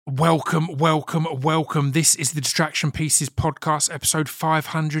Welcome. This is the Distraction Pieces podcast, episode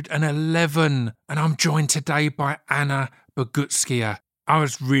 511, and I'm joined today by Anna Bogutskaya. I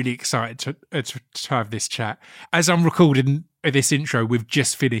was really excited to have this chat. As I'm recording this intro, we've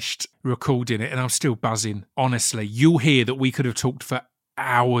just finished recording it, and I'm still buzzing. Honestly, you'll hear that we could have talked for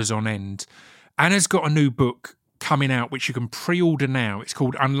hours on end. Anna's got a new book coming out, which you can pre-order now. It's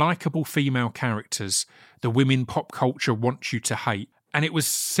called Unlikable Female Characters, The Women Pop Culture Wants You to Hate. And it was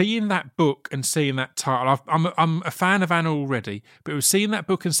seeing that book and seeing that title. I'm a fan of Anna already, but it was seeing that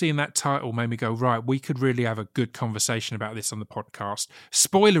book and seeing that title made me go, right, we could really have a good conversation about this on the podcast.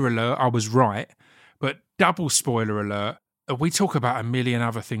 Spoiler alert, I was right, but double spoiler alert, we talk about a million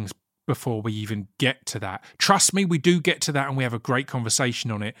other things before we even get to that. Trust me, we do get to that and we have a great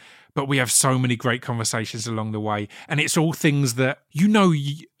conversation on it, but we have so many great conversations along the way. And it's all things that, you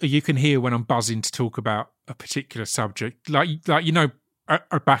can hear when I'm buzzing to talk about a particular subject.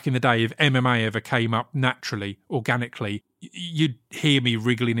 Back in the day, if MMA ever came up naturally, organically, you'd hear me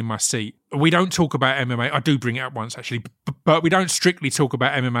wriggling in my seat. We don't talk about MMA. I do bring it up once, actually, but we don't strictly talk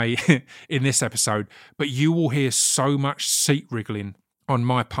about MMA in this episode. But you will hear so much seat wriggling on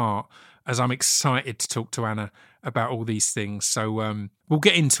my part as I'm excited to talk to Anna about all these things. So we'll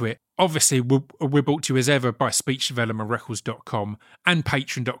get into it. Obviously, we're brought to you as ever by speechdevelopmentrecords.com and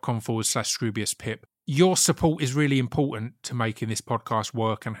patreon.com/ScroobiusPip. Your support is really important to making this podcast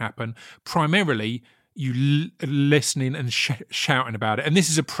work and happen. Primarily, you listening and shouting about it. And this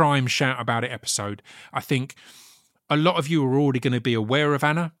is a prime shout about it episode. I think a lot of you are already going to be aware of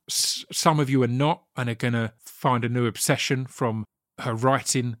Anna. Some of you are not and are going to find a new obsession from her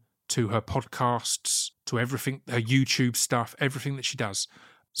writing to her podcasts to everything, her YouTube stuff, everything that she does.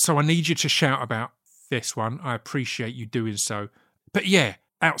 So I need you to shout about this one. I appreciate you doing so. But yeah,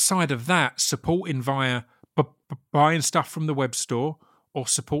 outside of that, supporting via buying stuff from the web store or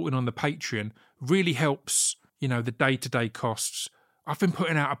supporting on the Patreon really helps, the day-to-day costs. I've been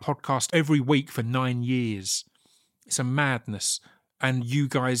putting out a podcast every week for 9 years. It's a madness. And you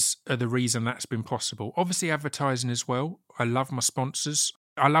guys are the reason that's been possible. Obviously, advertising as well. I love my sponsors.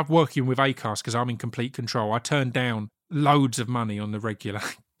 I love working with Acast because I'm in complete control. I turn down loads of money on the regular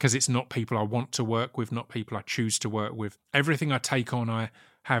because it's not people I want to work with, not people I choose to work with. Everything I take on, I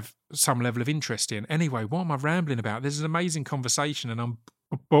have some level of interest in. Anyway, what am I rambling about? This is an amazing conversation and I'm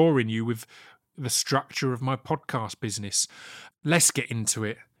boring you with the structure of my podcast business. Let's get into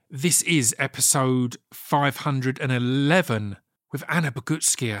it. This is episode 511 with Anna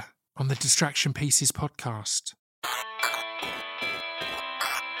Bogutskaya on the Distraction Pieces podcast.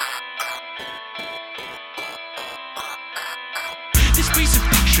 This piece of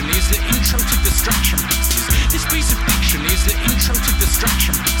fiction is the intro to Distraction Pieces. This piece of fiction is the intro to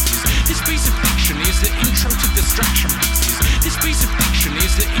Distraction Pieces. This piece of fiction is the intro to Distraction Pieces. This piece of fiction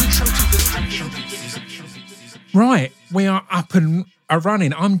is the intro to Distraction Pieces. Right, we are up and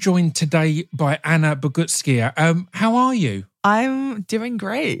running. I'm joined today by Anna Bogutskaya. How are you? I'm doing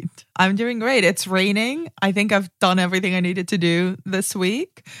great. It's raining. I think I've done everything I needed to do this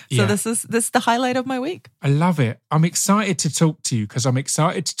week. So This is the highlight of my week. I love it. I'm excited to talk to you because I'm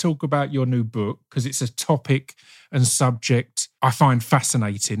excited to talk about your new book because it's a topic and subject I find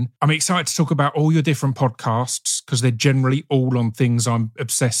fascinating. I'm excited to talk about all your different podcasts because they're generally all on things I'm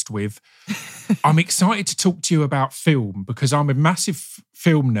obsessed with. I'm excited to talk to you about film because I'm a massive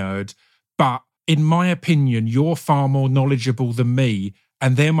film nerd, but in my opinion, you're far more knowledgeable than me,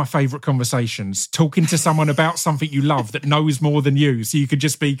 and they're my favourite conversations, talking to someone about something you love that knows more than you, so you could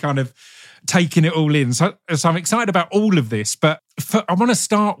just be kind of taking it all in. So I'm excited about all of this, but I want to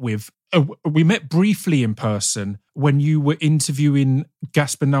start with, we met briefly in person when you were interviewing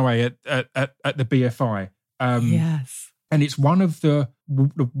Gaspar Noé at the BFI. Yes. And it's one of the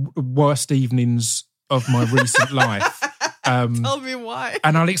worst evenings of my recent life. Tell me why.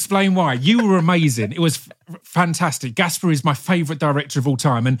 And I'll explain why. You were amazing. It was fantastic. Gaspar is my favourite director of all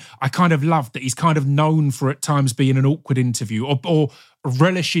time. And I kind of loved that he's kind of known for at times being an awkward interview or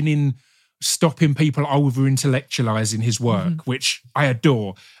relishing in stopping people over-intellectualising his work, which I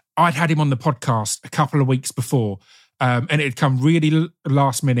adore. I'd had him on the podcast a couple of weeks before and it had come really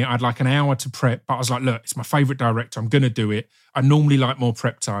last minute. I had like an hour to prep, but I was like, look, it's my favourite director. I'm going to do it. I normally like more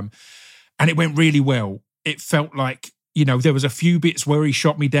prep time. And it went really well. It felt like, there was a few bits where he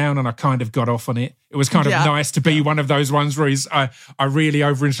shot me down and I kind of got off on it. It was kind of nice to be one of those ones where I really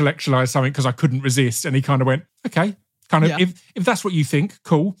over-intellectualised something because I couldn't resist. And he kind of went, okay, if that's what you think,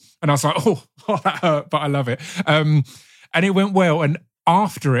 cool. And I was like, oh that hurt, but I love it. And it went well. And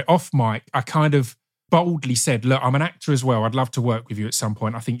after it, off mic, I kind of boldly said, look, I'm an actor as well. I'd love to work with you at some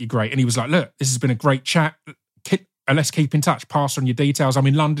point. I think you're great. And he was like, look, this has been a great chat. let's keep in touch. Pass on your details. I'm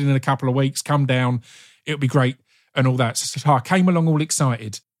in London in a couple of weeks. Come down. It'll be great and all that. So I came along all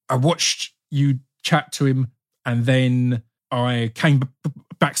excited. I watched you chat to him, and then I came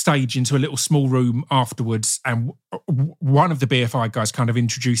backstage into a little small room afterwards, and one of the BFI guys kind of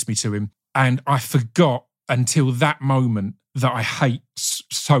introduced me to him, and I forgot until that moment that I hate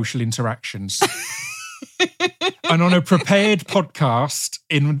social interactions. And on a prepared podcast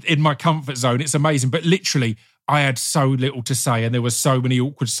in my comfort zone, it's amazing. But literally, I had so little to say, and there were so many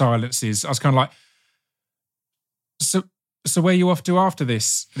awkward silences. I was kind of like, so where are you off to after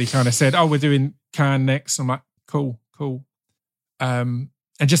this? And he kind of said, we're doing Cannes next. I'm like, cool. And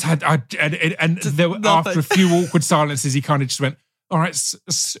just had, after a few awkward silences, he kind of just went, all right,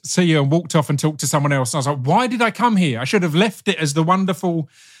 see you, and walked off and talked to someone else. And I was like, why did I come here? I should have left it as the wonderful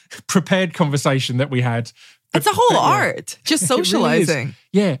prepared conversation that we had. It's a whole art, just socializing. Really,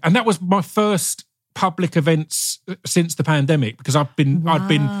 yeah, and that was my first public events since the pandemic, because I'd been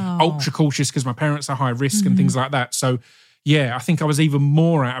ultra cautious because my parents are high risk and things like that. So yeah, I think I was even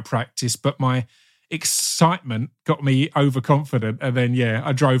more out of practice, but my excitement got me overconfident. And then,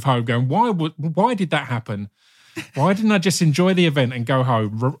 I drove home going, why did that happen? Why didn't I just enjoy the event and go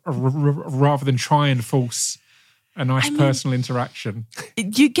home rather than try and force a nice personal interaction?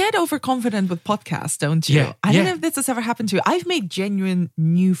 You get overconfident with podcasts, don't you? Yeah, I don't know if this has ever happened to you. I've made genuine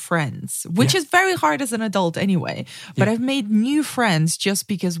new friends, which is very hard as an adult anyway. But I've made new friends just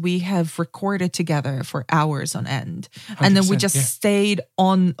because we have recorded together for hours on end. And then we just stayed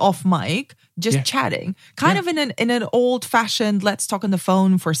off mic, just chatting, kind of in an old-fashioned, let's talk on the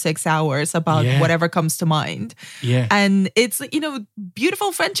phone for 6 hours about whatever comes to mind. Yeah. And it's,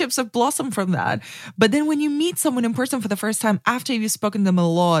 beautiful friendships have blossomed from that. But then when you meet someone in person for the first time after you've spoken to them a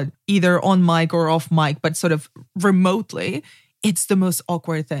lot, either on mic or off mic, but sort of remotely, it's the most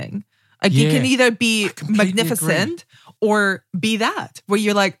awkward thing. Like you can either be magnificent or be that, where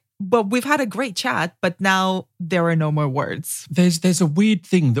you're like, well, we've had a great chat, but now there are no more words. There's a weird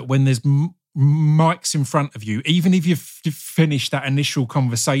thing that when there's mics in front of you, even if you've finished that initial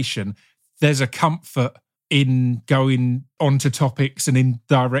conversation, there's a comfort in going onto topics and in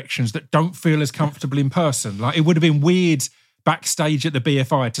directions that don't feel as comfortable in person. Like it would have been weird backstage at the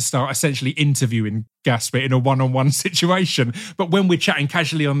BFI to start essentially interviewing Gasper in a one-on-one situation. But when we're chatting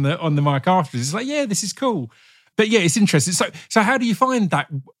casually on the mic afterwards, it's like, yeah, this is cool. But yeah, it's interesting. So how do you find that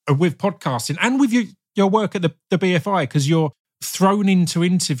with podcasting and with your work at the BFI? Because you're thrown into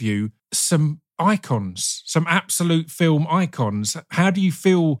interview some icons, some absolute film icons. How do you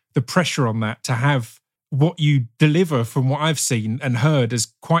feel the pressure on that to have what you deliver, from what I've seen and heard,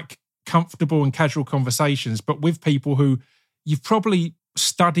 as quite comfortable and casual conversations, but with people who you've probably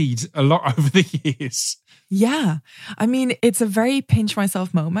studied a lot over the years? Yeah. I mean, it's a very pinch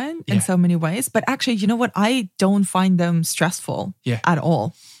myself moment in so many ways. But actually, you know what? I don't find them stressful at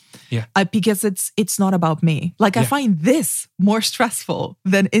all. Yeah. Because it's not about me. Like I find this more stressful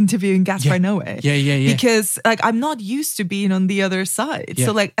than interviewing Gaspar Noé. Yeah. Because I'm not used to being on the other side. Yeah.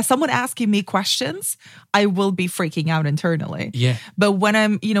 So as someone asking me questions, I will be freaking out internally. Yeah. But when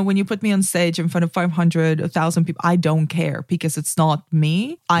I'm, when you put me on stage in front of 500, 1,000 people, I don't care because it's not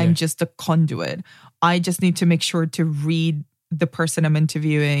me. I'm just a conduit. I just need to make sure to read the person I'm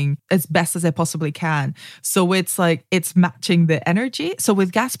interviewing as best as I possibly can. So it's matching the energy. So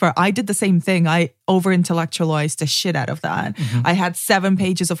with Gaspar, I did the same thing. I over-intellectualized the shit out of that. Mm-hmm. I had 7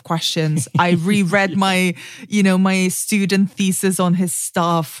 pages of questions. I reread my student thesis on his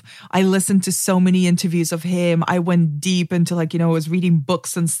stuff. I listened to so many interviews of him. I went deep into I was reading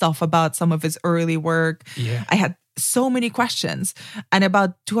books and stuff about some of his early work. Yeah. I had so many questions. And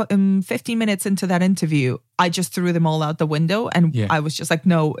about 15 minutes into that interview, I just threw them all out the window. And I was just like,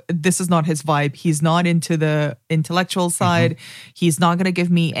 no, this is not his vibe. He's not into the intellectual side. Mm-hmm. He's not going to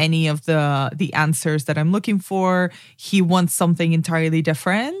give me any of the answers that I'm looking for. He wants something entirely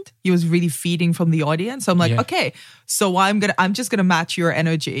different. He was really feeding from the audience. So I'm like, okay, so I'm just gonna match your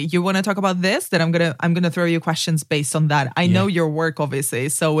energy. You want to talk about this? Then I'm gonna throw you questions based on that. I know your work, obviously,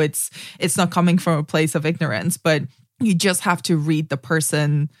 so it's not coming from a place of ignorance, but you just have to read the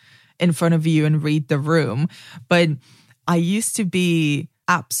person in front of you and read the room. But I used to be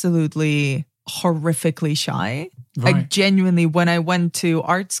absolutely horrifically shy. Right. Like genuinely, when I went to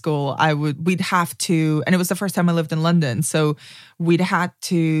art school, we'd have to, and it was the first time I lived in London. So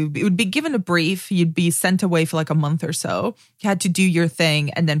it would be given a brief. You'd be sent away for a month or so. You had to do your thing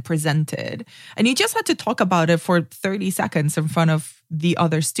and then present it. And you just had to talk about it for 30 seconds in front of the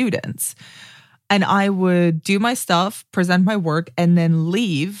other students. And I would do my stuff, present my work, and then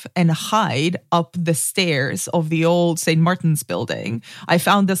leave and hide up the stairs of the old St. Martin's building. I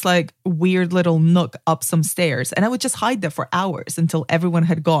found this like weird little nook up some stairs, and I would just hide there for hours until everyone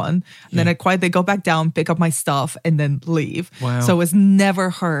had gone. And then I'd quietly go back down, pick up my stuff, and then leave. Wow. So it was never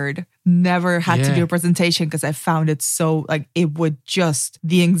heard, never had to do a presentation because I found it so like it would just,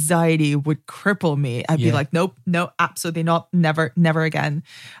 the anxiety would cripple me. I'd be like, nope, no, absolutely not, never, never again.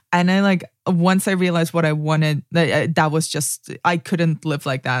 And I like, once I realized what I wanted, that was just, I couldn't live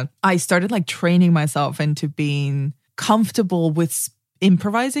like that. I started like training myself into being comfortable with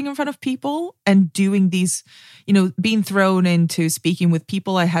improvising in front of people and doing these, you know, being thrown into speaking with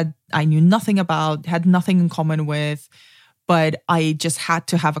people I knew nothing about, had nothing in common with, but I just had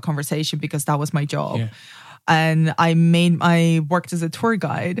to have a conversation because that was my job. Yeah. And I worked as a tour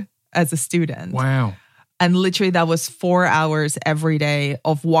guide as a student. Wow. And literally that was 4 hours every day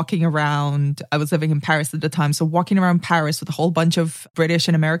of walking around. I was living in Paris at the time. So walking around Paris with a whole bunch of British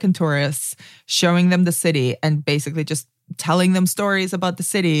and American tourists, showing them the city and basically just telling them stories about the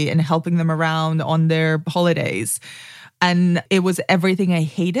city and helping them around on their holidays. And it was everything I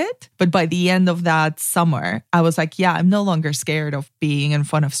hated. But by the end of that summer, I was like, yeah, I'm no longer scared of being in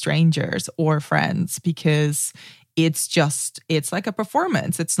front of strangers or friends because it's like a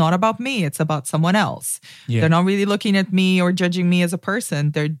performance. It's not about me. It's about someone else. Yeah. They're not really looking at me or judging me as a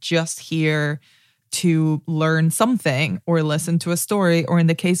person. They're just here to learn something or listen to a story, or in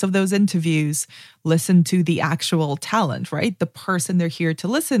the case of those interviews, listen to the actual talent, right? The person they're here to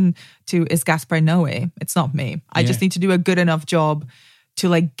listen to is Gaspar Noé. It's not me. I just need to do a good enough job to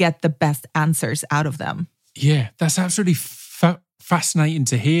like get the best answers out of them. Yeah, that's absolutely fascinating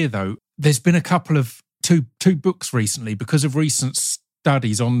to hear though. There's been a couple of two books recently because of recent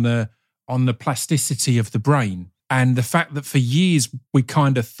studies on the plasticity of the brain. And the fact that for years we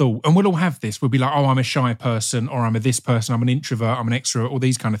kind of thought, and we'll all have this, we'll be like, oh, I'm a shy person, or I'm a this person, I'm an introvert, I'm an extrovert, all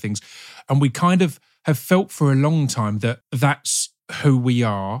these kind of things. And we kind of have felt for a long time that that's who we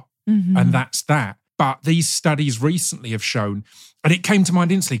are, and that's that. But these studies recently have shown, and it came to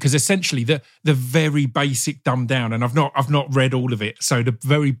mind instantly, because essentially the very basic dumbed down, and I've not read all of it, so the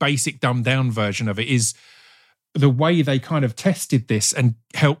very basic dumbed down version of it is the way they kind of tested this and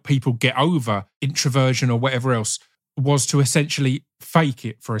helped people get over introversion or whatever else was to essentially fake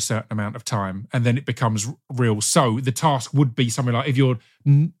it for a certain amount of time, and then it becomes real. So the task would be something like, if you're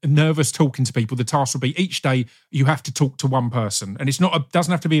nervous talking to people, the task would be each day you have to talk to one person, and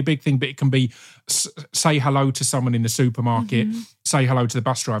doesn't have to be a big thing, but it can be say hello to someone in the supermarket, say hello to the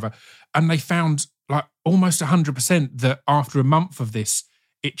bus driver. And they found like almost 100% that after a month of this,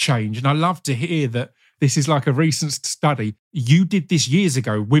 it changed. And I love to hear that this is like a recent study. You did this years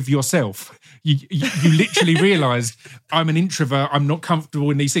ago with yourself. You literally realised, I'm an introvert, I'm not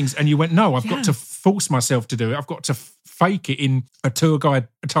comfortable in these things. And you went, no, I've got to force myself to do it. I've got to fake it in a tour guide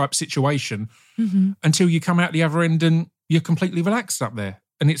type situation until you come out the other end and you're completely relaxed up there.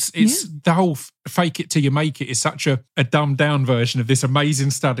 And it's the whole fake it till you make it is such a dumbed down version of this amazing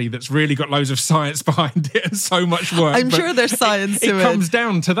study that's really got loads of science behind it and so much work. I'm sure there's science to it. It comes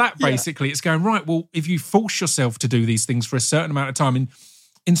down to that, basically. Yeah. It's going, right, well, if you force yourself to do these things for a certain amount of time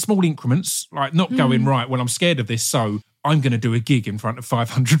in small increments, like not going, right, well, I'm scared of this, so I'm going to do a gig in front of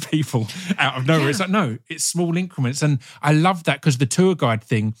 500 people out of nowhere. Yeah. It's like, no, it's small increments. And I love that because the tour guide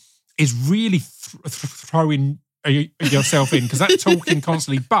thing is really throwing yourself in, because that's talking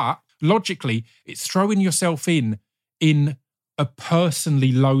constantly, but logically it's throwing yourself in a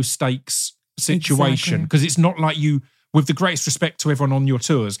personally low stakes situation, because it's not like you, with the greatest respect to everyone on your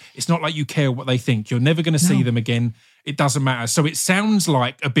tours, it's not like you care what they think. You're never going to see them again. It doesn't matter. So it sounds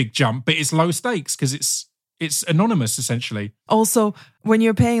like a big jump, but it's low stakes because it's anonymous, essentially. Also, when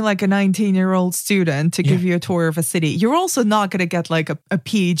you're paying like a 19-year-old student to give you a tour of a city, you're also not going to get like a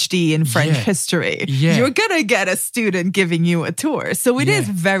PhD in French history. Yeah. You're going to get a student giving you a tour. So it is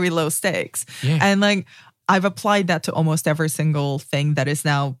very low stakes. Yeah. And like, I've applied that to almost every single thing that is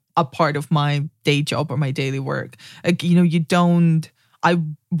now a part of my day job or my daily work. Like, you know, I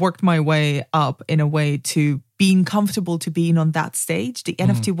worked my way up in a way to being comfortable to being on that stage, the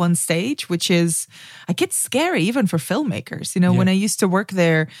NFT1 stage, which is, like, it's scary even for filmmakers. You know, when I used to work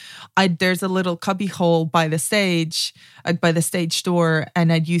there, there's a little cubby hole by the stage door,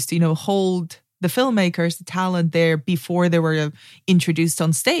 and I'd used to, you know, hold the filmmakers, the talent there before they were introduced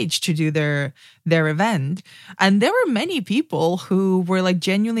on stage to do their event. And there were many people who were like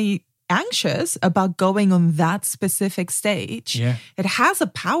genuinely anxious about going on that specific stage. Yeah. It has a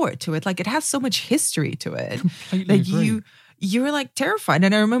power to it. Like, it has so much history to it. Completely agree. You were like terrified.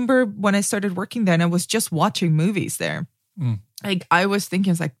 And I remember when I started working there and I was just watching movies there. like I was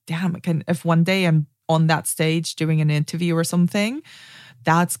thinking, it's like, damn, if one day I'm on that stage doing an interview or something,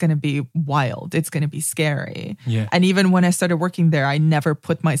 that's going to be wild. It's going to be scary. Yeah. And even when I started working there, I never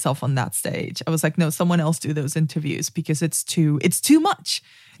put myself on that stage. I was like, no, someone else do those interviews because it's too much.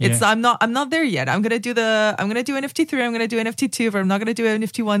 Yeah. I'm not there yet. I'm going to do NFT 3, I'm going to do NFT 2, but I'm not going to do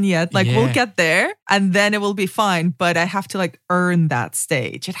NFT 1 yet. Like we'll get there and then it will be fine. But I have to like earn that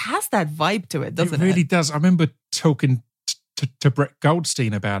stage. It has that vibe to it, doesn't it? It really does. I remember talking to Brett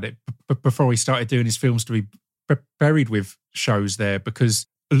Goldstein about it before he started doing his films to be buried with shows there, because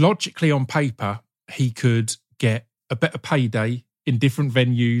logically on paper he could get a better payday in different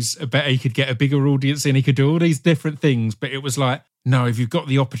venues, he could get a bigger audience in, he could do all these different things, but it was like, no, if you've got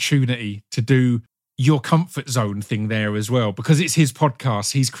the opportunity to do your comfort zone thing there as well, because it's his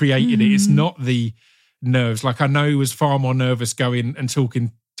podcast, he's created it, it's not the nerves. Like I know he was far more nervous going and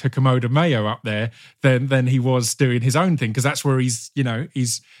talking to Komodo Mayo up there than he was doing his own thing, because that's where he's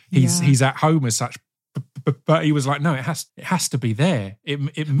at home as such. But he was like, no, it has to be there.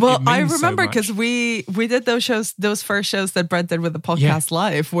 I remember because we did those shows, those first shows that Brett did with the podcast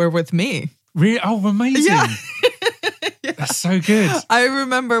live were with me. Really? Oh, amazing. Yeah. That's so good. I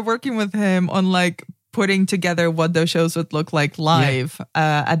remember working with him on like putting together what those shows would look like live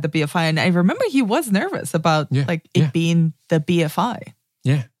at the BFI. And I remember he was nervous about it being the BFI.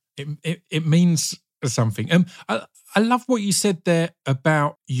 Yeah, it means something. I love what you said there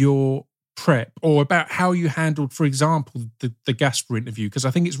about your prep, or about how you handled, for example, the Gasper interview, because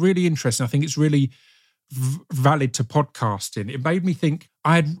I think it's really interesting. I think it's really valid to podcasting. It made me think.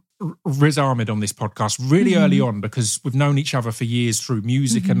 I had Riz Ahmed on this podcast really early on, because we've known each other for years through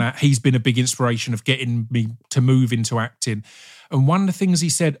music and that. He's been a big inspiration of getting me to move into acting. And one of the things he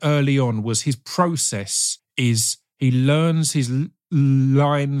said early on was his process is he learns his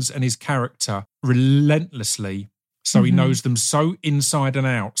lines and his character relentlessly, so he knows them so inside and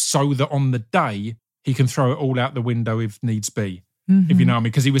out, so that on the day he can throw it all out the window if needs be. If you know what I mean.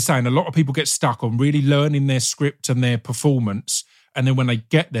 Because he was saying a lot of people get stuck on really learning their script and their performance, and then when they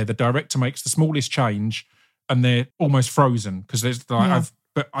get there, the director makes the smallest change and they're almost frozen, because there's like,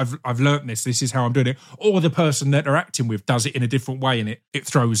 I've learnt this is how I'm doing it. Or the person that they're acting with does it in a different way and it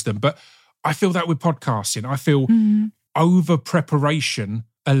throws them. But I feel that with podcasting. I feel over preparation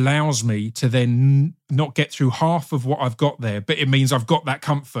allows me to then not get through half of what I've got there, but it means I've got that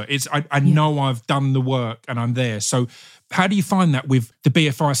comfort. I know I've done the work and I'm there. So how do you find that with the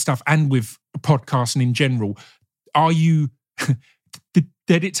BFI stuff and with podcasting in general? Are you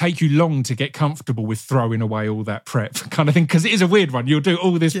did it take you long to get comfortable with throwing away all that prep kind of thing? Because it is a weird one. You'll do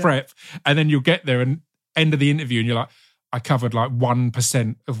all this prep and then you'll get there and end of the interview and you're like, I covered like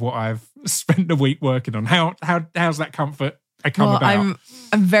 1% of what I've spent the week working on. How's that comfort about? I'm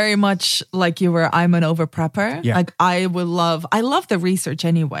very much like you were. I'm an over prepper. Yeah. Like I love the research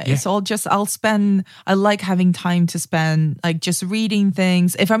anyway. Yeah. So I like having time to spend like just reading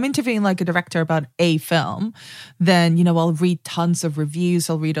things. If I'm interviewing like a director about a film, then, I'll read tons of reviews.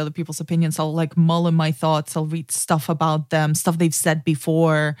 I'll read other people's opinions. I'll like mull in my thoughts. I'll read stuff about them, stuff they've said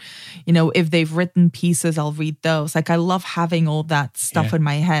before. If they've written pieces, I'll read those. Like I love having all that stuff in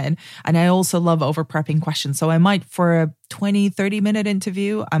my head. And I also love over prepping questions. So I might, for a 20-30 minute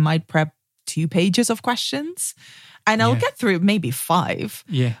interview, I might prep 2 pages of questions and I'll get through maybe 5.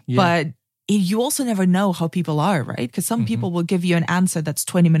 But you also never know how people are, right? Because some people will give you an answer that's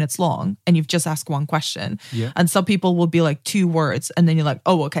 20 minutes long and you've just asked one question. And some people will be like 2 words and then you're like,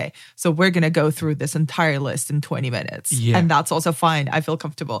 oh, okay, so we're going to go through this entire list in 20 minutes. And that's also fine. I feel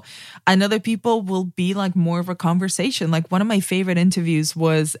comfortable. And other people will be like more of a conversation. Like one of my favorite interviews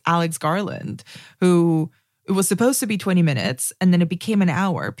was Alex Garland, who... It was supposed to be 20 minutes and then it became an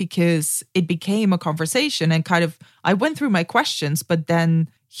hour because it became a conversation and kind of, I went through my questions, but then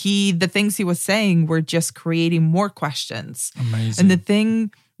the things he was saying were just creating more questions. Amazing. And the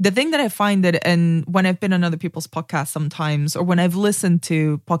thing that I find that, and when I've been on other people's podcasts sometimes, or when I've listened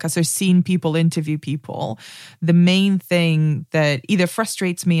to podcasts or seen people interview people, the main thing that either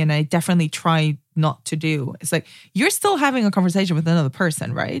frustrates me and I definitely try not to do is like, you're still having a conversation with another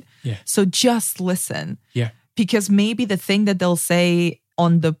person, right? Yeah. So just listen. Yeah. Because maybe the thing that they'll say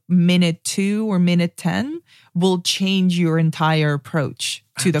on the minute 2 or minute 10 will change your entire approach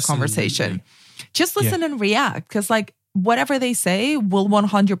to the conversation. Just listen and react, because like whatever they say will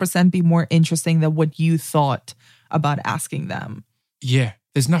 100% be more interesting than what you thought about asking them. Yeah.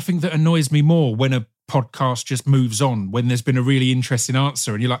 There's nothing that annoys me more when a podcast just moves on, when there's been a really interesting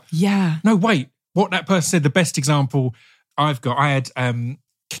answer and you're like, no, wait, what that person said. The best example I had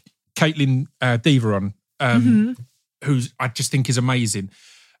Caitlin Deaver on, who's I just think is amazing.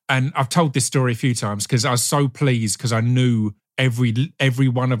 And I've told this story a few times because I was so pleased, because I knew every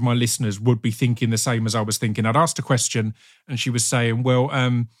one of my listeners would be thinking the same as I was thinking. I'd asked a question and she was saying, well,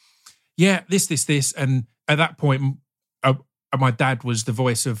 yeah, this. And at that point, my dad was the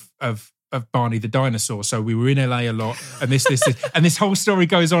voice of Barney the dinosaur. So we were in LA a lot and this. And this whole story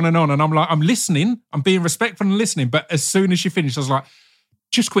goes on. And I'm like, I'm listening. I'm being respectful and listening. But as soon as she finished, I was like,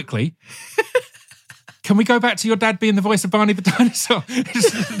 just quickly, can we go back to your dad being the voice of Barney the dinosaur?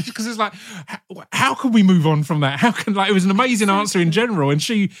 Because it's like, how can we move on from that? How can, like, it was an amazing answer in general. And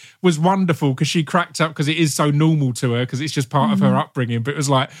she was wonderful because she cracked up because it is so normal to her because it's just part of her upbringing. But it was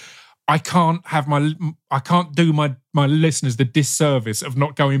like, I can't do my listeners the disservice of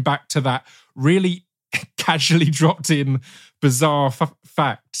not going back to that really casually dropped in bizarre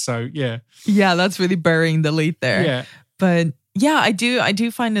fact. So, yeah. Yeah, that's really burying the lead there. Yeah. But yeah, I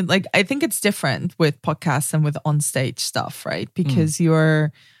do find it, like, I think it's different with podcasts and with onstage stuff, right? Because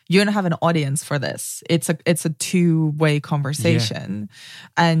you're going to have an audience for this. It's a two-way conversation.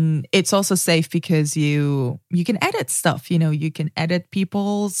 Yeah. And it's also safe because you can edit stuff, you can edit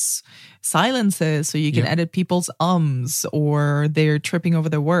people's silences, or you can edit people's ums, or they're tripping over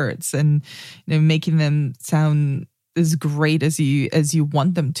their words and making them sound as great as you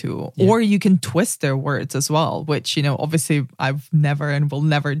want them to. Yeah. Or you can twist their words as well, which, obviously I've never and will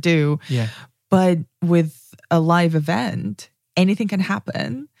never do. Yeah. But with a live event, anything can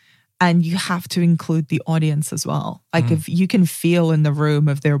happen. And you have to include the audience as well. Like if you can feel in the room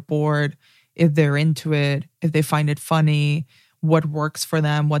if they're bored, if they're into it, if they find it funny, what works for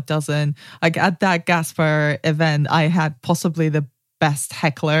them, what doesn't. Like at that Gasper event, I had possibly the best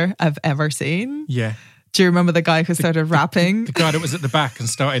heckler I've ever seen. Yeah. Do you remember the guy who started rapping? The guy that was at the back and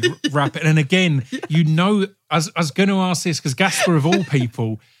started rapping. And again, I was going to ask this because Gasper, of all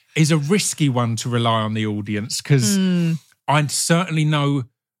people, is a risky one to rely on the audience because I certainly know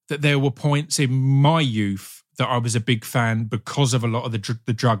that there were points in my youth that I was a big fan because of a lot of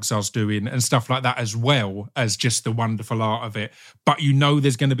the drugs I was doing and stuff like that, as well as just the wonderful art of it. But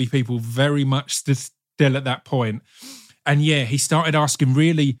there's going to be people very much still at that point. And yeah, he started asking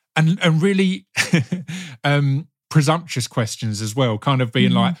really and really presumptuous questions as well, kind of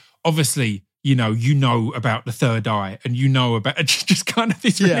being like, obviously, you know about the third eye and about just kind of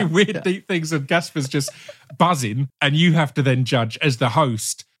these really weird deep things, and Gasper's just buzzing, and you have to then judge as the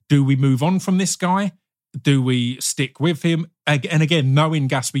host, do we move on from this guy? Do we stick with him? And again, knowing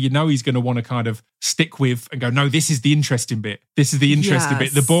Gasper, he's going to want to kind of stick with and go, no, this is the interesting bit. This is the interesting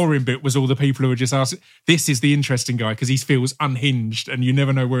bit. The boring bit was all the people who were just asking, this is the interesting guy because he feels unhinged and you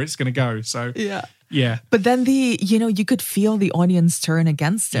never know where it's going to go. So, yeah. But then you could feel the audience turn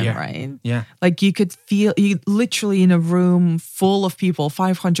against him, right? Yeah. Like you could feel, literally in a room full of people,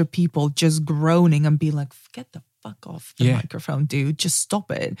 500 people just groaning and be like, get the fuck off the microphone, dude. Just stop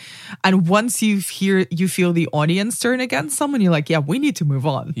it. And once you feel the audience turn against someone, you're like, yeah, we need to move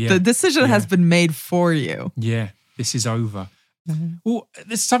on. Yeah. The decision has been made for you. Yeah, this is over. Mm-hmm. Well,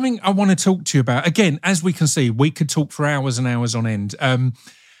 there's something I want to talk to you about. Again, as we can see, we could talk for hours and hours on end.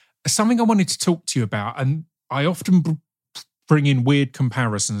 Something I wanted to talk to you about, and I often bring in weird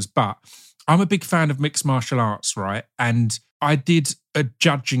comparisons, but I'm a big fan of mixed martial arts, right? And I did a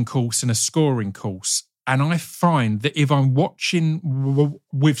judging course and a scoring course. And I find that if I'm watching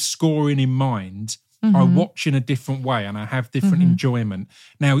with scoring in mind, I watch in a different way and I have different enjoyment.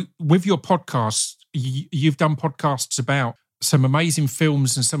 Now, with your podcast, you've done podcasts about some amazing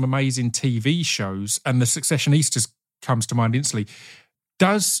films and some amazing TV shows, and The Successionistas comes to mind instantly.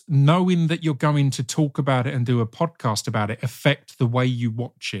 Does knowing that you're going to talk about it and do a podcast about it affect the way you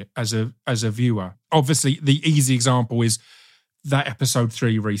watch it as a viewer? Obviously, the easy example is that episode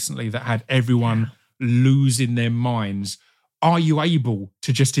 3 recently that had everyone losing their minds. Are you able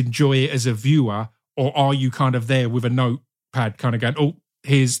to just enjoy it as a viewer, or are you kind of there with a notepad kind of going, oh,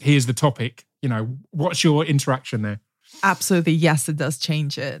 here's the topic? What's your interaction there? Absolutely. Yes, it does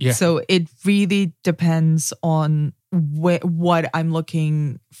change it. Yeah. So it really depends on what I'm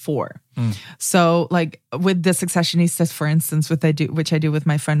looking for. So like with The Successionistas, for instance, which I do with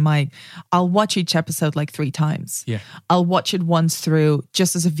my friend Mike, I'll watch each episode like 3 times. Yeah. I'll watch it once through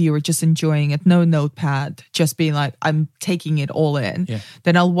just as a viewer, just enjoying it. No notepad, just being like, I'm taking it all in. Yeah.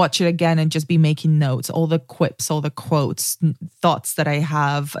 Then I'll watch it again and just be making notes, all the quips, all the quotes, thoughts that I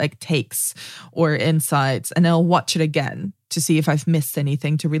have, like takes or insights. And I'll watch it again to see if I've missed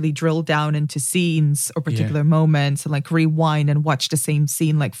anything, to really drill down into scenes or particular moments and like rewind and watch the same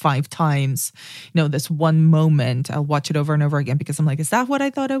scene like 5 times. This one moment, I'll watch it over and over again because I'm like, is that what I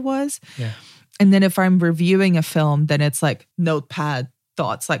thought it was? Yeah. And then if I'm reviewing a film, then it's like notepad,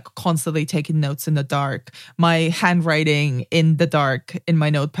 thoughts, like constantly taking notes in the dark. My handwriting in the dark in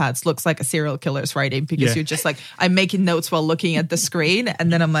my notepads looks like a serial killer's writing because you're just like, I'm making notes while looking at the screen.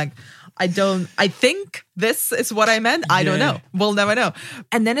 And then I'm like, I think this is what I meant. I don't know. We'll never know.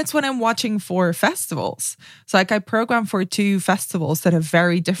 And then it's when I'm watching for festivals. So like I program for 2 festivals that are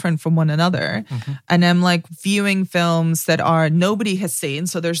very different from one another. Mm-hmm. And I'm like viewing films that nobody has seen.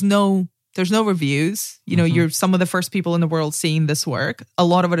 So there's no reviews. You know, you're some of the first people in the world seeing this work. A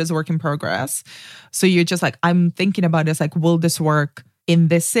lot of it is work in progress. So you're just like, I'm thinking about it as like, will this work in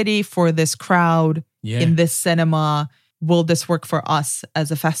this city for this crowd, in this cinema? Will this work for us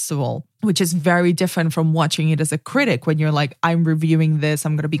as a festival? Which is very different from watching it as a critic when you're like, I'm reviewing this,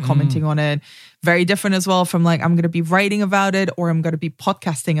 I'm going to be commenting on it. Very different as well from like, I'm going to be writing about it or I'm going to be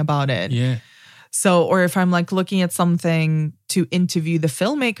podcasting about it. Yeah. So, or if I'm like looking at something to interview the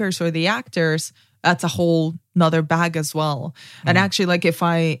filmmakers or the actors, that's a whole nother bag as well. And actually, like if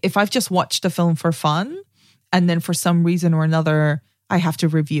I've just watched a film for fun and then for some reason or another, I have to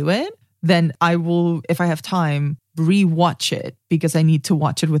review it, then I will, if I have time, rewatch it because I need to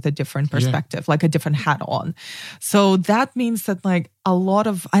watch it with a different perspective, like a different hat on. So that means that like a lot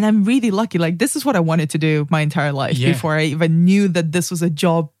of, and I'm really lucky, like this is what I wanted to do my entire life before I even knew that this was a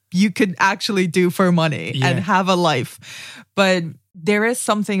job you could actually do for money and have a life. But there is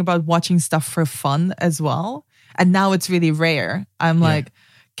something about watching stuff for fun as well. And now it's really rare. I'm like,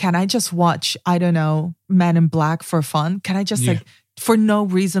 can I just watch, I don't know, Men in Black for fun? Can I just like, for no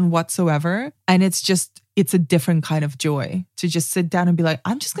reason whatsoever? And it's a different kind of joy to just sit down and be like,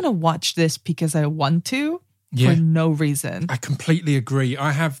 I'm just going to watch this because I want to for no reason. I completely agree.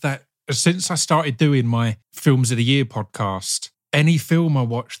 I have that since I started doing my Films of the Year podcast. Any film I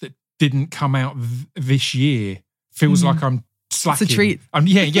watch that didn't come out this year feels like I'm slacking. It's a treat. I'm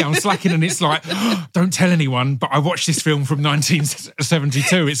slacking and it's like, don't tell anyone, but I watched this film from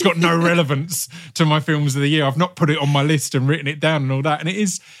 1972. It's got no relevance to my Films of the Year. I've not put it on my list and written it down and all that. And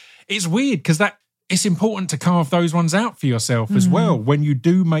it's weird because it's important to carve those ones out for yourself as well. When you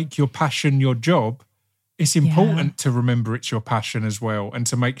do make your passion your job, it's important to remember it's your passion as well and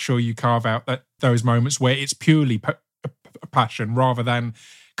to make sure you carve out those moments where it's purely passion rather than,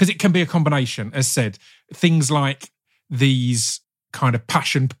 because it can be a combination, as said, things like these kind of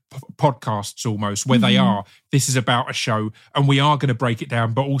passion podcasts almost where this is about a show and we are going to break it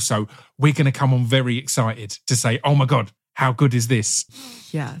down, but also we're going to come on very excited to say, oh my God, how good is this?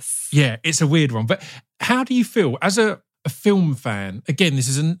 Yes. Yeah, it's a weird one. But how do you feel as a film fan? Again, this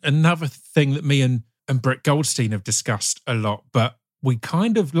is another thing that me and Brett Goldstein have discussed a lot, but we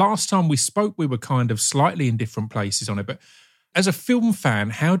kind of, last time we spoke, we were kind of slightly in different places on it. But as a film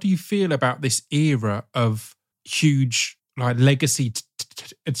fan, how do you feel about this era of huge like legacy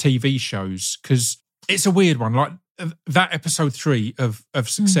TV shows? Because it's a weird one. Like that episode 3 of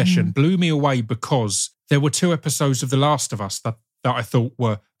Succession blew me away because there were 2 episodes of The Last of Us that I thought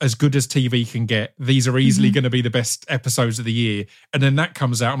were as good as TV can get. These are easily going to be the best episodes of the year. And then that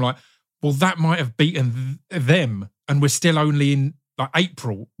comes out. I'm like, well, that might have beaten them. And we're still only in like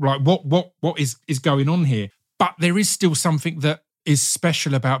April. Like what is going on here? But there is still something that is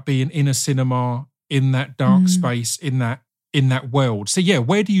special about being in a cinema in that dark space, in that world. So yeah,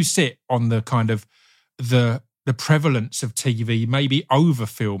 where do you sit on the kind of the prevalence of TV, maybe over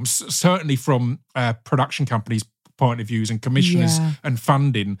films, certainly from production companies' point of views and commissioners and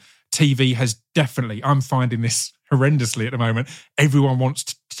funding? TV has definitely, I'm finding this horrendously at the moment, everyone wants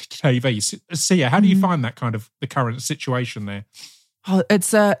TV. So yeah, how do you find that kind of the current situation there? Oh,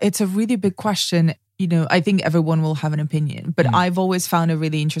 it's a really big question. You know, I think everyone will have an opinion, but I've always found it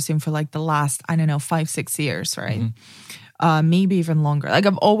really interesting for like the last, 5-6 years, right? Maybe even longer. Like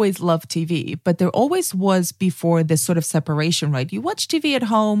I've always loved TV, but there always was before this sort of separation, right? You watch TV at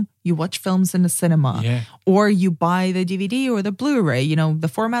home, you watch films in the cinema, or you buy the DVD or the Blu-ray, you know, the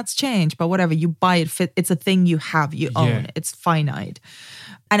formats change, but whatever, you buy it, it's a thing you have, you own, it's finite.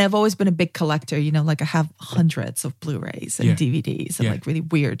 And I've always been a big collector, you know, like I have hundreds of Blu-rays and DVDs and like really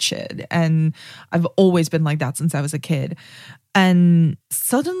weird shit. And I've always been like that since I was a kid. And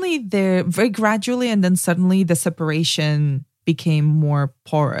suddenly they're very gradually, and then suddenly the separation became more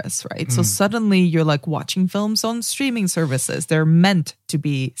porous, right? So suddenly you're like watching films on streaming services. They're meant to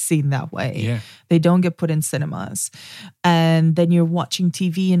be seen that way. They don't get put in cinemas. And then you're watching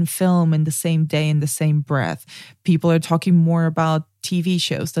TV and film in the same day, in the same breath. People are talking more about TV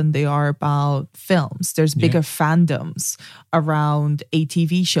shows than they are about films. There's bigger fandoms around a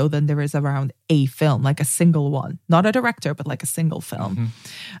TV show than there is around a film, like a single one. Not a director, but like a single film.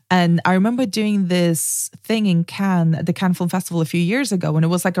 And I remember doing this thing in Cannes, at the Cannes Film Festival a few years ago, and it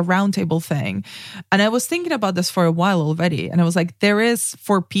was like a roundtable thing. And I was thinking about this for a while already. And I was like, there is,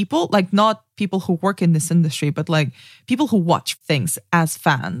 for people, like not people who work in this industry, but like people who watch things as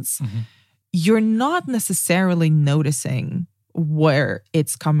fans, you're not necessarily noticing where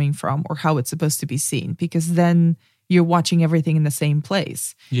it's coming from or how it's supposed to be seen, because then you're watching everything in the same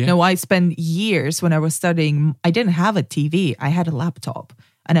place. I spent years when I was studying, I didn't have a TV, I had a laptop,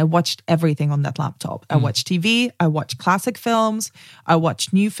 and I watched everything on that laptop. I watched TV, I watched classic films, I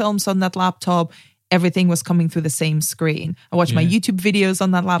watched new films on that laptop. Everything was coming through the same screen. I watched my YouTube videos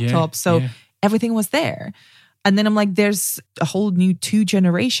on that laptop. So everything was there. And then I'm like, there's a whole new 2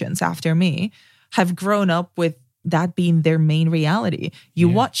 generations after me have grown up with that being their main reality. You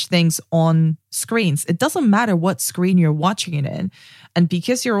watch things on screens. It doesn't matter what screen you're watching it in. And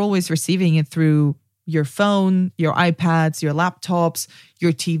because you're always receiving it through your phone, your iPads, your laptops,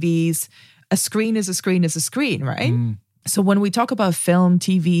 your TVs, a screen is a screen is a screen, right? So when we talk about film,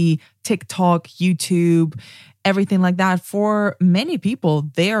 TV, TikTok, YouTube, everything like that, for many people,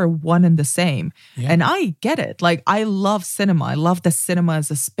 they are one and the same. And I get it. Like, I love cinema. I love the cinema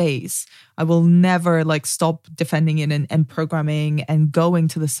as a space. I will never like stop defending it and programming and going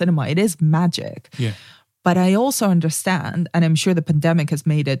to the cinema. It is magic. But I also understand, and I'm sure the pandemic has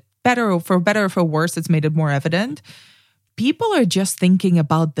made it better or for worse, it's made it more evident. People are just thinking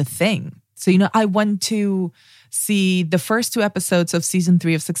about the thing. So, I went to see the first 2 episodes of season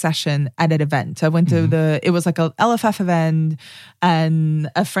 3 of Succession at an event. I went to it was like a LFF event, and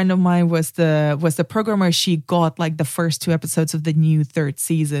a friend of mine was the programmer. She got like the first 2 episodes of the new 3rd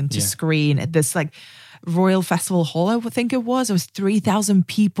season to screen at this like Royal Festival Hall, I would think it was. It was 3,000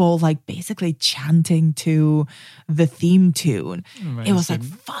 people like basically chanting to the theme tune. Amazing. It was like,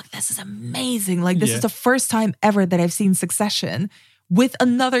 fuck, this is amazing. Like, this is the first time ever that I've seen Succession with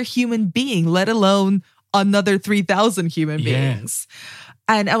another human being, let alone another 3,000 human beings.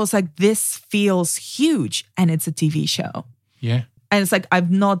 And I was like, this feels huge. And it's a TV show. And it's like,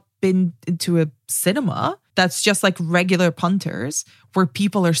 I've not been into a cinema that's just like regular punters where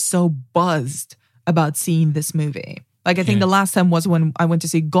people are so buzzed about seeing this movie. Like, I think the last time was when I went to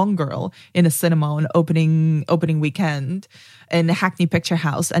see Gone Girl in a cinema on opening weekend in a Hackney Picture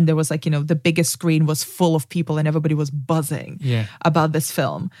House. And there was like, the biggest screen was full of people and everybody was buzzing about this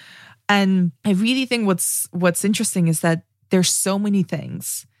film. And I really think what's interesting is that there's so many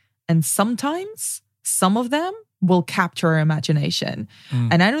things. And sometimes some of them will capture our imagination.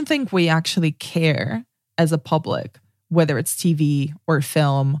 And I don't think we actually care as a public, whether it's TV or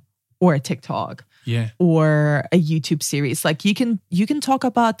film or a TikTok. Or a YouTube series. Like, you can talk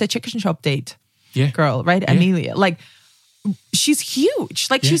about the chicken shop date girl, right? Amelia. Like, she's huge.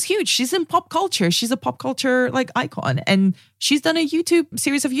 Like, she's huge. She's in pop culture. She's a pop culture like icon. And she's done a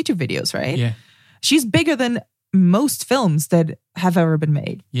series of YouTube videos, right? She's bigger than most films that have ever been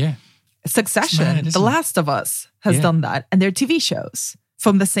made. Succession, mad, The Last of Us has done that. And they're TV shows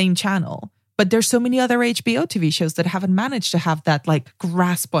from the same channel. But there's so many other HBO TV shows that haven't managed to have that like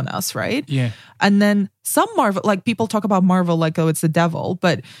grasp on us, right? And then some Marvel, like people talk about Marvel like, oh, it's the devil.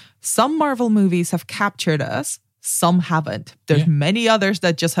 But some Marvel movies have captured us. Some haven't. There's many others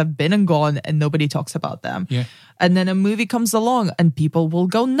that just have been and gone and nobody talks about them. And then a movie comes along and people will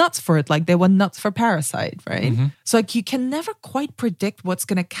go nuts for it. Like they went nuts for Parasite, right? So like you can never quite predict what's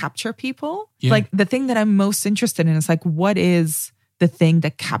going to capture people. Like the thing that I'm most interested in is like, what is the thing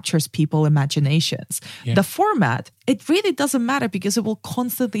that captures people's imaginations? The format, it really doesn't matter because it will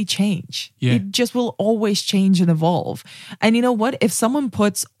constantly change. It just will always change and evolve. And you know what? If someone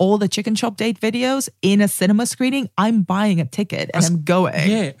puts all the chicken shop date videos in a cinema screening, I'm buying a ticket and I'm going.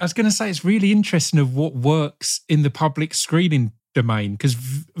 I was going to say, it's really interesting of what works in the public screening domain, because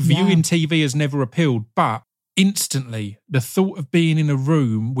viewing TV has never appealed, but instantly, the thought of being in a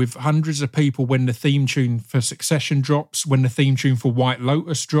room with hundreds of people when the theme tune for Succession drops, when the theme tune for White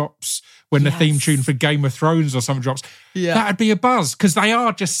Lotus drops, when the theme tune for Game of Thrones or something drops, that'd be a buzz, because they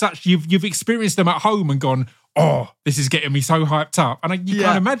are just such, you've experienced them at home and gone, oh, this is getting me so hyped up. And you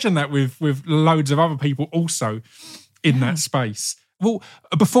can't imagine that with loads of other people also in that space. Well,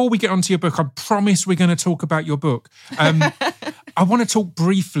 before we get onto your book, I promise we're going to talk about your book. I want to talk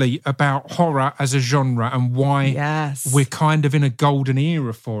briefly about horror as a genre and why we're kind of in a golden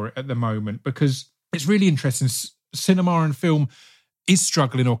era for it at the moment, because it's really interesting. Cinema and film is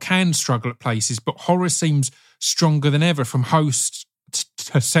struggling or can struggle at places, but horror seems stronger than ever, from Host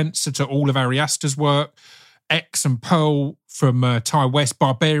to Censor to all of Ari Aster's work. X and Pearl from Ty West,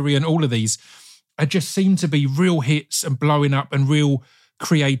 Barbarian, all of these just seem to be real hits and blowing up and real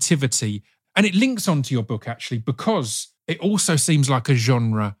creativity. And it links onto your book, actually, because it also seems like a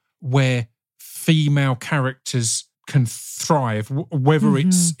genre where female characters can thrive, whether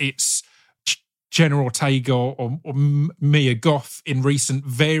it's Jenna Ortega or Mia Goth in recent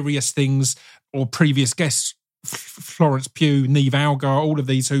various things, or previous guests, Florence Pugh, Neve Algar, all of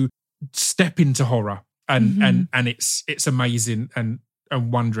these who step into horror, and it's amazing and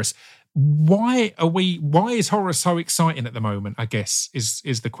wondrous. Why is horror so exciting at the moment, I guess,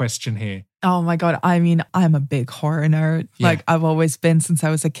 is the question here. Oh my God. I mean, I'm a big horror nerd. Yeah. Like I've always been since I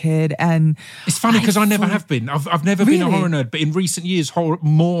was a kid. And it's funny because I never have been. I've never been a horror nerd, but in recent years,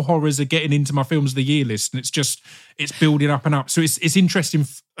 more horrors are getting into my films of the year list, and it's building up and up. So it's interesting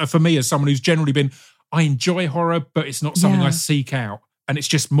for me as someone who's generally been, I enjoy horror, but it's not something I seek out. And it's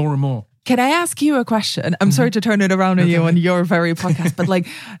just more and more. Can I ask you a question? I'm sorry to turn it around on you on your very podcast, but like,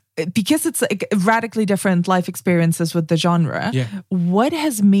 because it's like radically different life experiences with the genre, what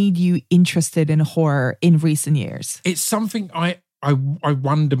has made you interested in horror in recent years? It's something I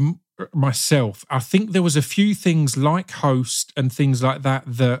wonder myself. I think there was a few things like Host and things like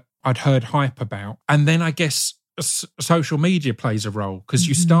that I'd heard hype about. And then I guess social media plays a role, because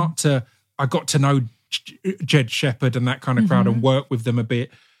you start to, I got to know Jed Shepard and that kind of crowd and work with them a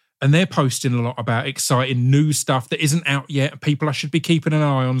bit. And they're posting a lot about exciting new stuff that isn't out yet, people I should be keeping an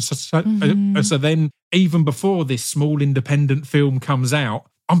eye on. So then, even before this small independent film comes out,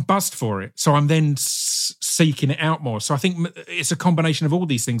 I'm buzzed for it. So I'm then seeking it out more. So I think it's a combination of all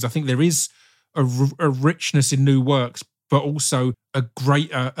these things. I think there is a richness in new works, but also a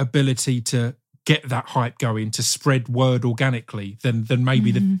greater ability to get that hype going, to spread word organically than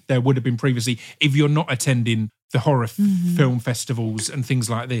maybe there would have been previously if you're not attending the horror film festivals and things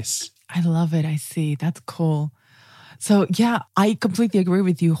like this. I love it. I see. That's cool. So yeah, I completely agree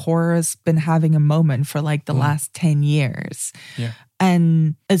with you. Horror has been having a moment for like the last 10 years. Yeah.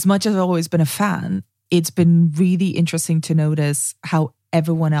 And as much as I've always been a fan, it's been really interesting to notice how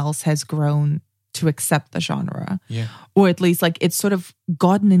everyone else has grown to accept the genre. Yeah. Or at least like it's sort of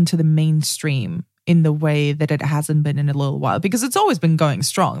gotten into the mainstream in the way that it hasn't been in a little while, because it's always been going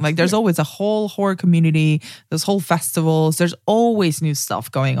strong. Like there's always a whole horror community, there's whole festivals, there's always new stuff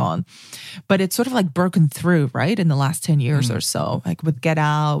going on. But it's sort of like broken through, right? In the last 10 years or so, like with Get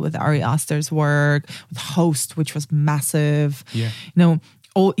Out, with Ari Aster's work, with Host, which was massive. Yeah.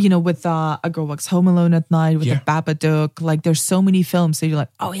 With A Girl Walks Home Alone at Night, with The Babadook, like there's so many films that you're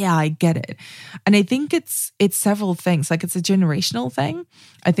like, oh yeah, I get it. And I think it's several things. Like it's a generational thing.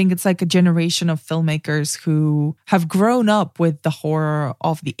 I think it's like a generation of filmmakers who have grown up with the horror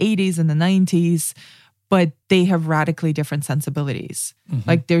of the 80s and the 90s, but they have radically different sensibilities.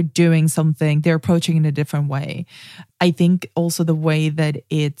 Like they're doing something, they're approaching it in a different way. I think also the way that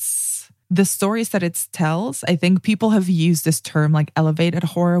the stories that it tells, I think people have used this term like elevated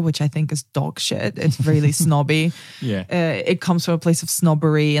horror, which I think is dog shit. It's really snobby. Yeah. It comes from a place of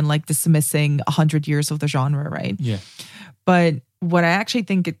snobbery and like dismissing 100 years of the genre, right? Yeah. But what I actually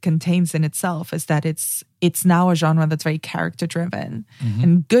think it contains in itself is that it's now a genre that's very character driven,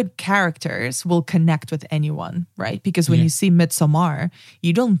 and good characters will connect with anyone, right? Because when you see Midsommar,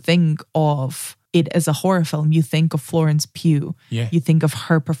 you don't think of it as a horror film. You think of Florence Pugh. Yeah. You think of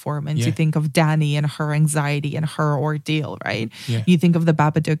her performance. Yeah. You think of Danny and her anxiety and her ordeal, right? Yeah. You think of The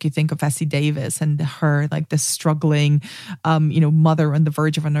Babadook. You think of Essie Davis and her like the struggling, mother on the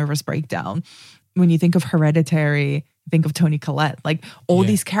verge of a nervous breakdown. When you think of Hereditary, think of Toni Collette. Like all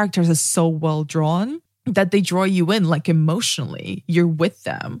these characters are so well drawn that they draw you in, like emotionally. You're with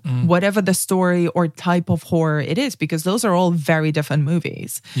them, whatever the story or type of horror it is, because those are all very different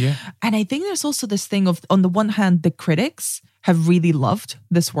movies. Yeah. And I think there's also this thing of, on the one hand, the critics have really loved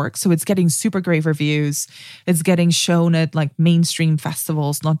this work. So it's getting super great reviews. It's getting shown at like mainstream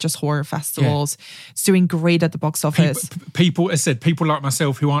festivals, not just horror festivals. Yeah. It's doing great at the box office. People like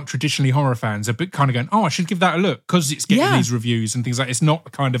myself who aren't traditionally horror fans are kind of going, oh, I should give that a look because it's getting these reviews and things like that. It's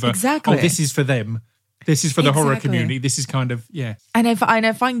not kind of a, oh, this is for them. This is for the horror community. This is kind of, And I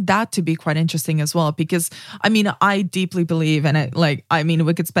find that to be quite interesting as well, because, I mean, I deeply believe, and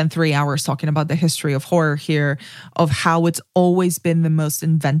we could spend 3 hours talking about the history of horror here, of how it's always been the most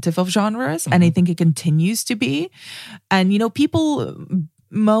inventive of genres. And I think it continues to be. And, people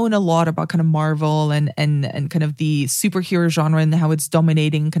moan a lot about kind of Marvel and kind of the superhero genre and how it's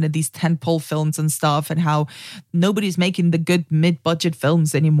dominating kind of these tentpole films and stuff, and how nobody's making the good mid-budget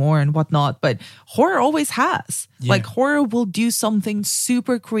films anymore and whatnot. But horror always has. Like, horror will do something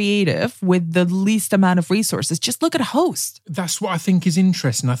super creative with the least amount of resources. Just look at Host. That's what I think is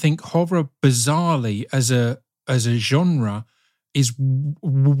interesting. I think horror, bizarrely, as a genre, is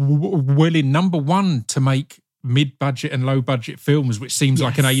willing, number one, to make mid-budget and low-budget films, which seems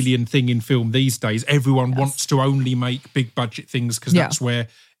like an alien thing in film these days. Everyone wants to only make big-budget things because that's where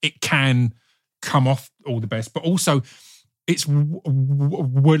it can come off all the best. But also, it's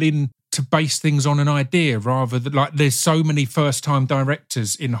willing to base things on an idea rather than, like, there's so many first-time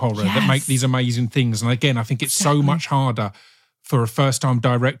directors in horror that make these amazing things. And again, I think it's so much harder for a first-time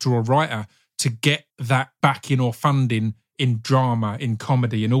director or writer to get that backing or funding in drama, in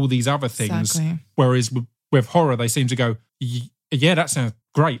comedy, and all these other things. Whereas with horror, they seem to go, yeah, that sounds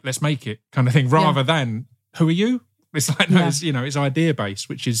great, let's make it, kind of thing, rather than, who are you? It's like, no, it's, it's idea-based,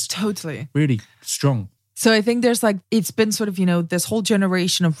 which is totally really strong. So I think there's it's been sort of, this whole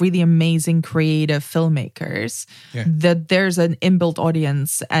generation of really amazing creative filmmakers that there's an inbuilt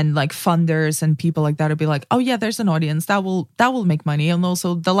audience, and like funders and people like that will be like, oh yeah, there's an audience that will make money. And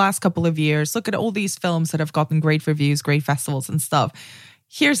also the last couple of years, look at all these films that have gotten great reviews, great festivals and stuff.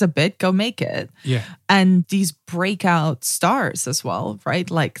 Here's a bit, go make it. Yeah. And these breakout stars as well, right?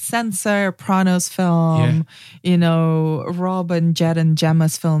 Like Censor, Pranos film, Rob and Jed and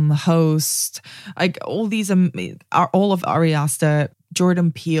Gemma's film Host, like all these are all of Ari Aster,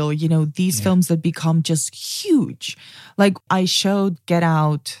 Jordan Peele, these films that become just huge. Like, I showed Get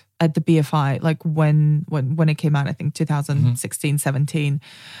Out at the BFI, like when it came out, I think 2016, 17.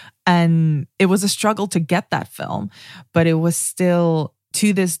 And it was a struggle to get that film, but it was still,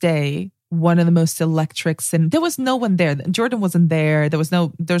 to this day, one of the most electric there was no one there. Jordan wasn't there. There was no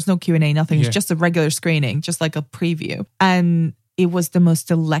Q&A, nothing. It was just a regular screening, just like a preview. And it was the most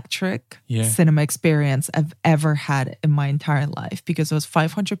electric cinema experience I've ever had in my entire life, because it was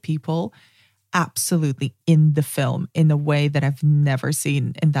 500 people absolutely in the film in a way that I've never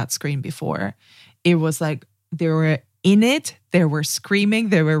seen in that screen before. It was like they were in it, they were screaming,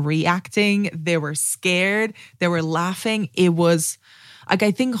 they were reacting, they were scared, they were laughing. It was... like,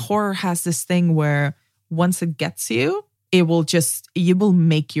 I think horror has this thing where once it gets you, it will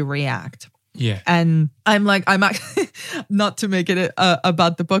make you react. Yeah. And I'm actually, not to make it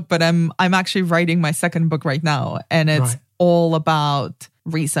about the book, but I'm actually writing my second book right now. And it's all about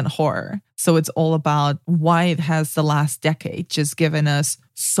recent horror. So it's all about why it has the last decade just given us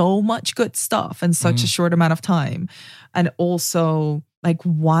so much good stuff in such a short amount of time. And also, like,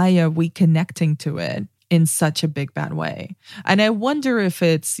 why are we connecting to it in such a big bad way? And I wonder if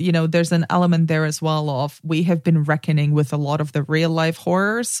it's, there's an element there as well of, we have been reckoning with a lot of the real life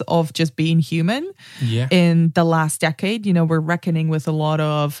horrors of just being human in the last decade. We're reckoning with a lot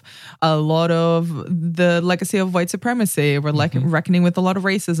of the legacy of white supremacy. We're reckoning with a lot of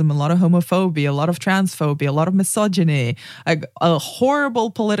racism, a lot of homophobia, a lot of transphobia, a lot of misogyny, like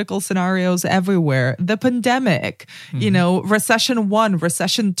horrible political scenarios everywhere. The pandemic, recession 1,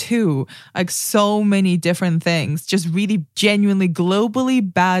 recession 2, like so many different things, just really genuinely globally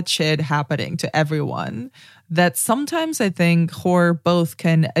bad shit happening to everyone, that sometimes I think horror both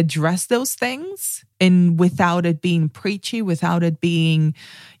can address those things without it being preachy, without it being,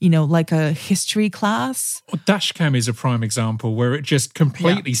 like a history class. Well, Dashcam is a prime example where it just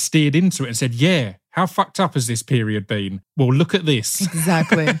completely steered into it and said, how fucked up has this period been? Well, look at this.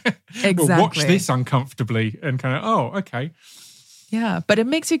 Exactly. Well, watch this uncomfortably and kind of, oh, okay. Yeah, but it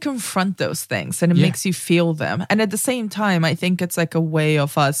makes you confront those things and it makes you feel them. And at the same time, I think it's like a way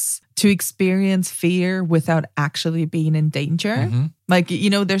of us to experience fear without actually being in danger. Like,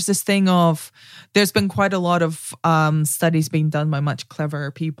 there's this thing of, there's been quite a lot of studies being done by much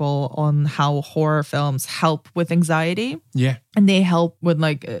cleverer people on how horror films help with anxiety. Yeah. And they help with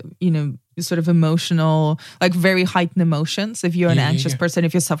sort of emotional, like very heightened emotions. If you're an anxious person,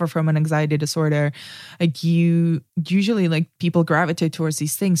 if you suffer from an anxiety disorder, like you usually, like, people gravitate towards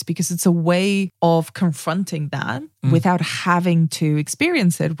these things because it's a way of confronting that without having to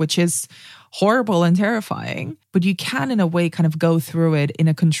experience it, which is horrible and terrifying. But you can, in a way, kind of go through it in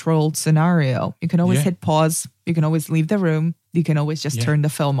a controlled scenario. You can always hit pause. You can always leave the room. You can always just turn the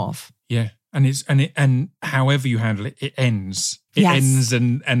film off. Yeah. And however you handle it, it ends. It ends,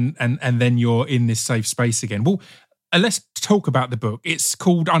 and then you're in this safe space again. Well, let's talk about the book. It's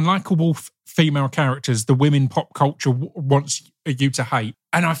called Unlikable Female Characters, The Women Pop Culture Wants You to Hate.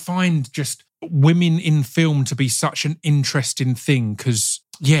 And I find just women in film to be such an interesting thing because,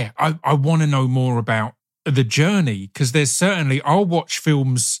 I want to know more about the journey, because there's certainly, I'll watch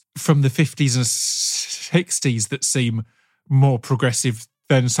films from the 50s and 60s that seem more progressive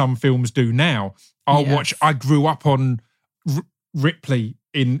than some films do now. I grew up on Ripley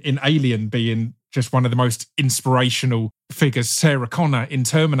in Alien being just one of the most inspirational figures, Sarah Connor in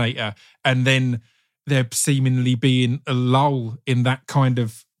Terminator, and then there seemingly being a lull in that kind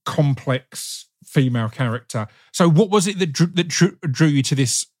of complex female character. So what was it that drew you to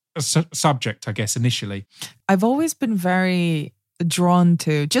this subject, I guess, initially? I've always been very drawn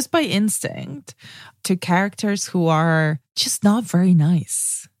to, just by instinct, to characters who are just not very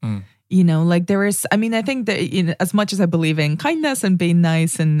nice. You know, like there is, I mean, I think that as much as I believe in kindness and being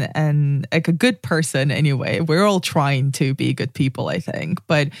nice and like a good person anyway, we're all trying to be good people, I think.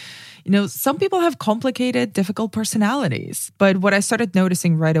 But, you know, some people have complicated, difficult personalities. But what I started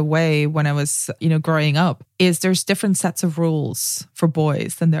noticing right away when I was, you know, growing up is there's different sets of rules for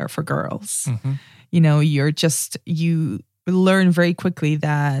boys than there are for girls. Mm-hmm. You know, you learn very quickly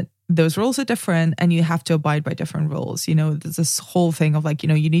that those rules are different and you have to abide by different rules. You know, there's this whole thing of like, you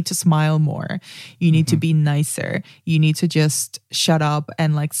know, you need to smile more. You need to be nicer. You need to just shut up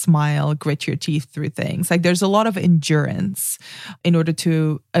and like smile, grit your teeth through things. Like there's a lot of endurance in order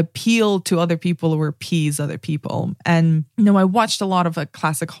to appeal to other people or appease other people. And, you know, I watched a lot of like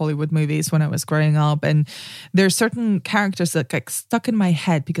classic Hollywood movies when I was growing up. And there's certain characters that like stuck in my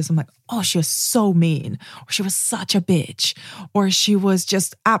head because I'm like, oh, she was so mean, or she was such a bitch, or she was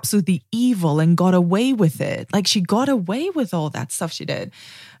just absolutely evil and got away with it. Like she got away with all that stuff she did.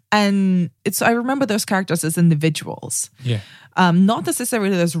 And I remember those characters as individuals. Yeah. Not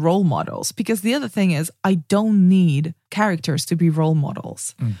necessarily as role models, because the other thing is I don't need characters to be role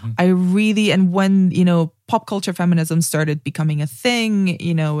models. Mm-hmm. And when, you know, pop culture feminism started becoming a thing,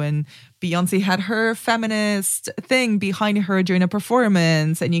 you know, and Beyonce had her feminist thing behind her during a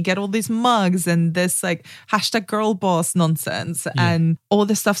performance, and you get all these mugs and this like #girlboss nonsense, and all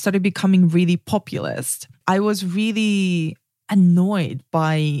this stuff started becoming really populist. I was really annoyed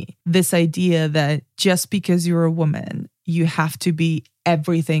by this idea that just because you're a woman, you have to be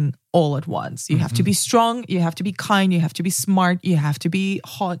everything all at once. You have to be strong, you have to be kind, you have to be smart, you have to be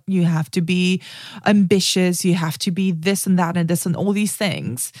hot, you have to be ambitious, you have to be this and that and this and all these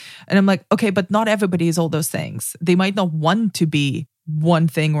things. And I'm like, okay, but not everybody is all those things. They might not want to be one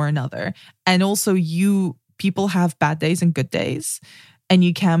thing or another. And also people have bad days and good days. And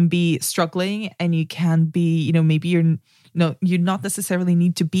you can be struggling and you can be, you know, maybe you not necessarily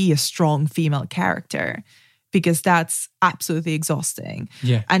need to be a strong female character, because that's absolutely exhausting.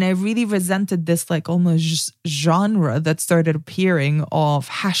 Yeah. And I really resented this like almost genre that started appearing of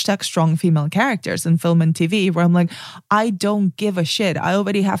 #strong female characters in film and TV, where I'm like, I don't give a shit. I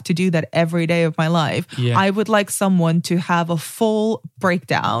already have to do that every day of my life. Yeah. I would like someone to have a full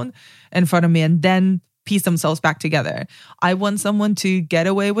breakdown in front of me and then piece themselves back together. I want someone to get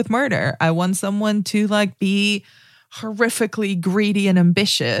away with murder. I want someone to like be horrifically greedy and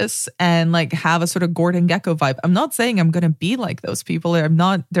ambitious and like have a sort of Gordon Gekko vibe. I'm not saying I'm going to be like those people. They're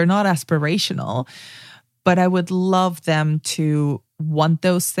not aspirational, but I would love them to want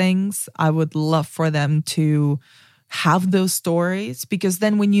those things. I would love for them to have those stories, because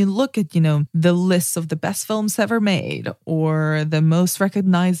then when you look at, you know, the lists of the best films ever made, or the most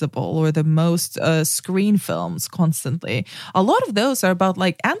recognizable, or the most screen films constantly, a lot of those are about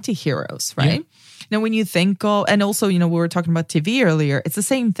like anti-heroes, right? Yeah. Now, when you think of, and also, you know, we were talking about TV earlier, it's the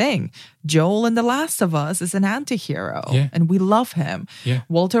same thing. Joel in The Last of Us is an anti-hero, and we love him. Yeah.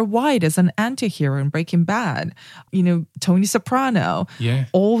 Walter White is an anti-hero in Breaking Bad. You know, Tony Soprano. Yeah.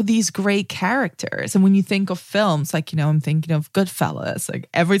 All these great characters. And when you think of films, like, you know, I'm thinking of Goodfellas, like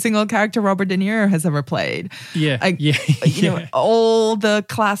every single character Robert De Niro has ever played. Yeah. Like, you know, all the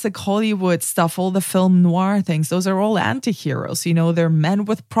classic Hollywood stuff, all the film noir things, those are all anti-heroes. You know, they're men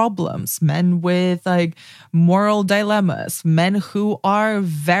with problems, men with like moral dilemmas, men who are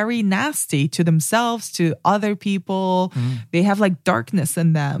very nasty to themselves, to other people. They have like darkness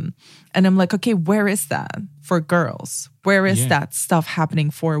in them. And I'm like, okay, where is that for girls? Where is that stuff happening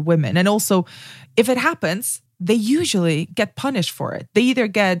for women? And also, if it happens, they usually get punished for it. They either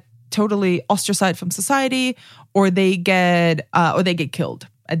get totally ostracized from society, or they get killed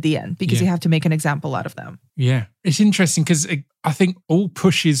at the end, because you have to make an example out of them. Yeah. It's interesting because I think all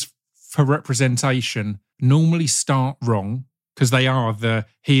pushes for representation normally start wrong, because they are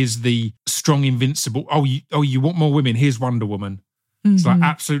here's the strong, invincible. Oh, you want more women? Here's Wonder Woman. Mm-hmm. It's like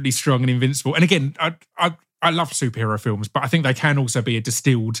absolutely strong and invincible. And again, I love superhero films, but I think they can also be a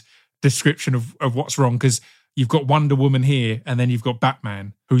distilled description of what's wrong, because you've got Wonder Woman here, and then you've got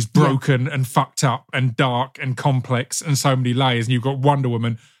Batman, who's broken and fucked up and dark and complex and so many layers, and you've got Wonder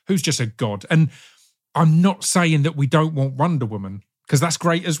Woman, who's just a god. And I'm not saying that we don't want Wonder Woman, because that's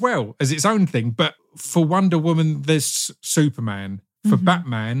great as well as its own thing. But for Wonder Woman, there's Superman. For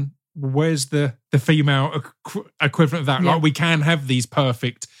Batman, where's the female equivalent of that? Yeah. Like, we can have these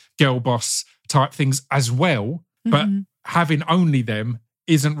perfect girl boss type things as well, but having only them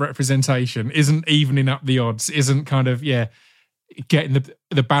isn't representation, isn't evening up the odds, isn't kind of, getting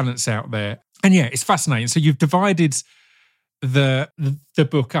the balance out there. And it's fascinating. So you've divided the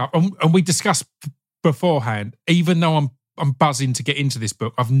book up, and we discussed beforehand, even though I'm buzzing to get into this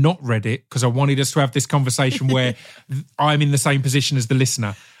book, I've not read it because I wanted us to have this conversation where I'm in the same position as the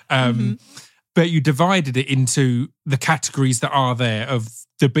listener. But you divided it into the categories that are there of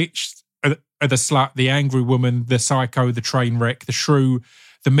the bitch, the slut, the angry woman, the psycho, the train wreck, the shrew,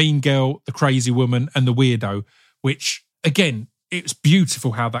 the mean girl, the crazy woman, and the weirdo, which, again, it's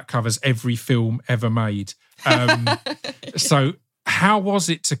beautiful how that covers every film ever made. So how was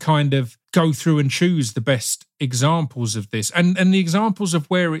it to kind of go through and choose the best examples of this, and the examples of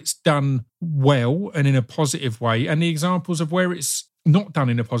where it's done well and in a positive way, and the examples of where it's not done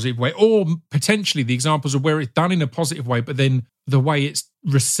in a positive way, or potentially the examples of where it's done in a positive way, but then the way it's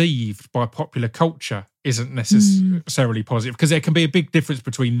received by popular culture isn't necessarily positive, because there can be a big difference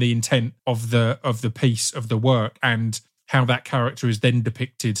between the intent of the piece of the work and how that character is then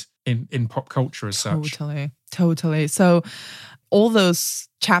depicted in pop culture as such. Totally. So all those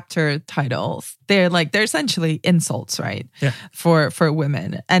chapter titles, they're essentially insults, right? Yeah. For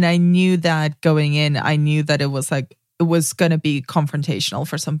women. And I knew that going in, I knew that it was going to be confrontational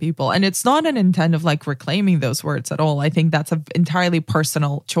for some people. And it's not an intent of reclaiming those words at all. I think that's an entirely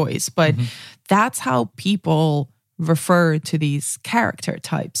personal choice, but that's how people refer to these character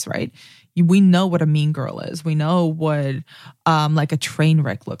types, right? We know what a mean girl is. We know what a train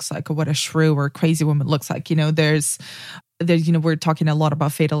wreck looks like, or what a shrew or a crazy woman looks like. There's we're talking a lot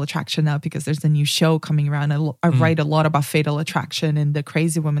about Fatal Attraction now because there's a new show coming around. I write a lot about Fatal Attraction in the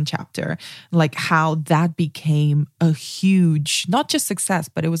Crazy Woman chapter, like how that became a huge, not just success,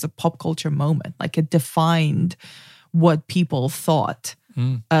 but it was a pop culture moment. Like it defined what people thought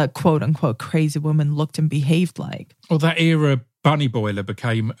a quote unquote crazy woman looked and behaved like. Well, that era, bunny boiler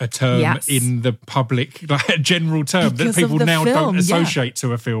became a term in the public, like a general term because that people now film, don't associate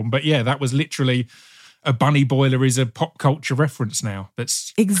to a film. But that was literally, a bunny boiler is a pop culture reference now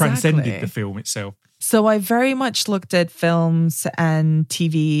that's transcended the film itself. So I very much looked at films and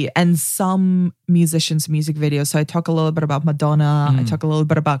TV and some musicians' music videos. So I talk a little bit about Madonna. I talk a little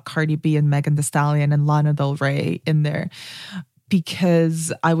bit about Cardi B and Megan Thee Stallion and Lana Del Rey in there,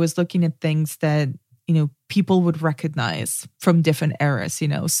 because I was looking at things that people would recognize from different eras,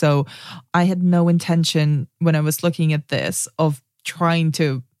 So I had no intention when I was looking at this of trying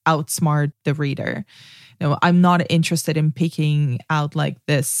to outsmart the reader. I'm not interested in picking out like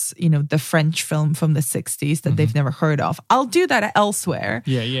this, the French film from the 60s that they've never heard of. I'll do that elsewhere.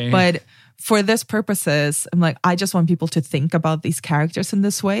 Yeah. But for this purposes, I'm like, I just want people to think about these characters in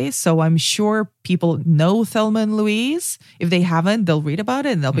this way. So I'm sure people know Thelma and Louise. If they haven't, they'll read about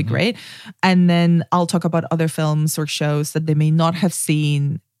it and they'll be great. And then I'll talk about other films or shows that they may not have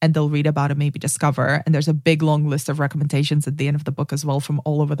seen, and they'll read about it, maybe discover. And there's a big, long list of recommendations at the end of the book as well from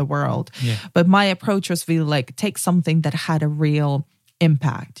all over the world. Yeah. But my approach was really like, take something that had a real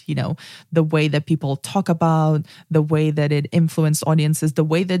impact, the way that people talk about, the way that it influenced audiences, the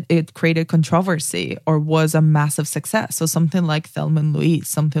way that it created controversy or was a massive success. So something like Thelma and Louise,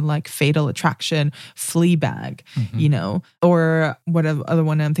 something like Fatal Attraction, Fleabag, or what other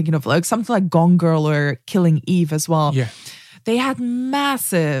one I'm thinking of, like something like Gone Girl or Killing Eve as well. Yeah. They had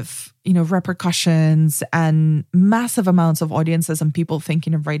massive, repercussions and massive amounts of audiences and people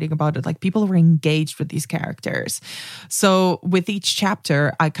thinking and writing about it. Like people were engaged with these characters. So with each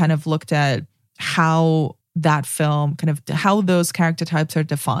chapter, I kind of looked at how that film, how those character types are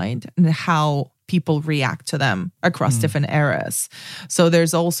defined and how people react to them across different eras. So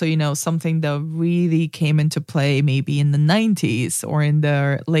there's also, something that really came into play maybe in the 90s or in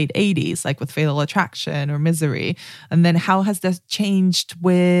the late 80s, like with Fatal Attraction or Misery. And then how has that changed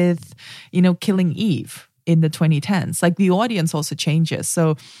with, Killing Eve in the 2010s? Like the audience also changes.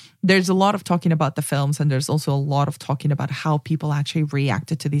 So there's a lot of talking about the films, and there's also a lot of talking about how people actually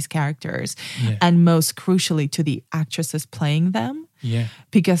reacted to these characters. Yeah. And most crucially to the actresses playing them. Yeah.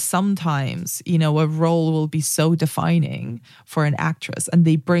 Because sometimes, a role will be so defining for an actress and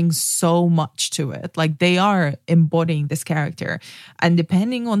they bring so much to it. Like they are embodying this character. And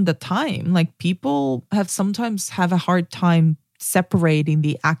depending on the time, like people sometimes have a hard time separating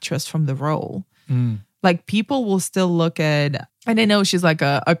the actress from the role. Like people will still look at, and I know she's like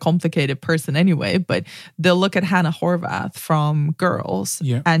a complicated person anyway, but they'll look at Hannah Horvath from Girls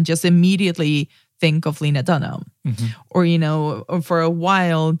and just immediately think of Lena Dunham. Or, you know, for a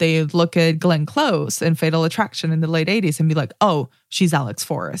while, they look at Glenn Close in Fatal Attraction in the late 80s and be like, oh, she's Alex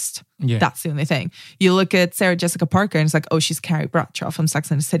Forrest. Yeah. That's the only thing. You look at Sarah Jessica Parker and it's like, oh, she's Carrie Bradshaw from Sex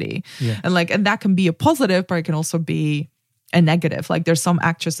and the City. Yeah. And that can be a positive, but it can also be a negative. Like there's some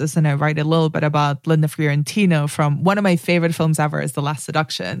actresses, and I write a little bit about Linda Fiorentino from one of my favorite films ever is The Last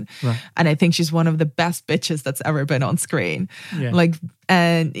Seduction. Right. And I think she's one of the best bitches that's ever been on screen. Yeah. Like,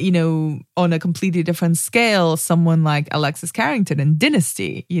 and, you know, on a completely different scale, someone like Alexis Carrington in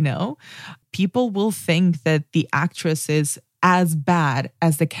Dynasty, you know, people will think that the actress is as bad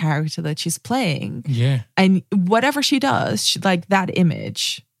as the character that she's playing. Yeah. And whatever she does, like that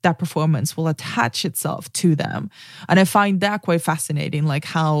image, that performance will attach itself to them. And I find that quite fascinating, like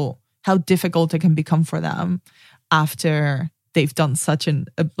how difficult it can become for them after they've done such an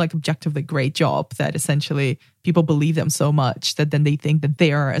like objectively great job that essentially people believe them so much that then they think that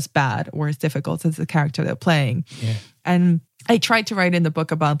they are as bad or as difficult as the character they're playing. Yeah. And I tried to write in the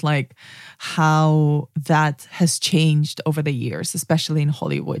book about like how that has changed over the years, especially in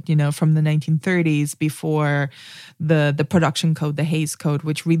Hollywood, you know, from the 1930s before the production code, the Hays Code,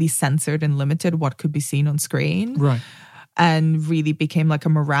 which really censored and limited what could be seen on screen. Right. And really became like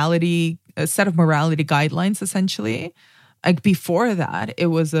a set of morality guidelines, essentially. Like before that, it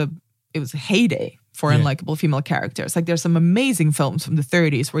was a heyday for unlikable female characters. Like there's some amazing films from the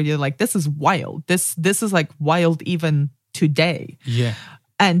 30s where you're like, this is wild. This is like wild even today. Yeah.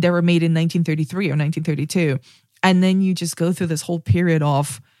 And they were made in 1933 or 1932. And then you just go through this whole period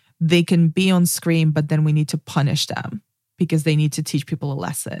of they can be on screen, but then we need to punish them because they need to teach people a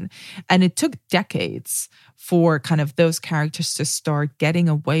lesson. And it took decades for kind of those characters to start getting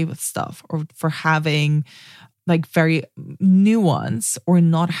away with stuff, or for having like very nuance, or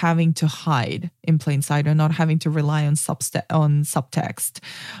not having to hide in plain sight, or not having to rely on subtext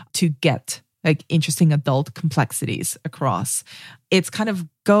to get like interesting adult complexities across. It's kind of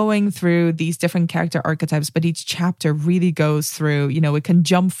going through these different character archetypes, but each chapter really goes through, you know, it can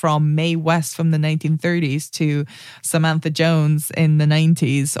jump from Mae West from the 1930s to Samantha Jones in the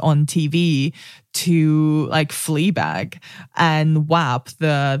 90s on TV to like Fleabag and WAP,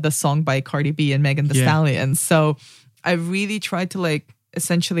 the song by Cardi B and Megan Thee Stallion. So I really tried to like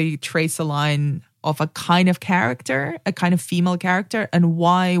essentially trace a line of a kind of character, a kind of female character, and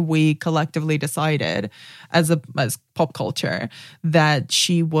why we collectively decided as pop culture that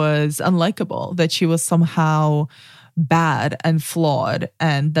she was unlikable, that she was somehow bad and flawed,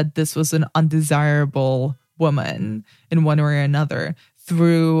 and that this was an undesirable woman in one way or another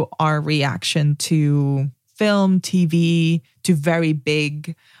through our reaction to film, TV, to very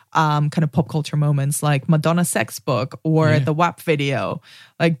big kind of pop culture moments like Madonna's sex book or the WAP video.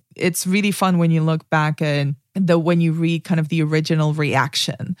 Like it's really fun when you look back and when you read kind of the original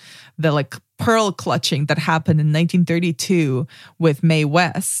reaction, the like pearl clutching that happened in 1932 with Mae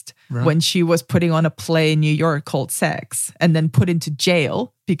West when she was putting on a play in New York called Sex and then put into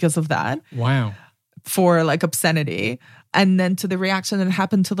jail because of that. Wow. For like obscenity. And then to the reaction that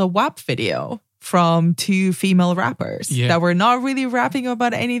happened to the WAP video from two female rappers that were not really rapping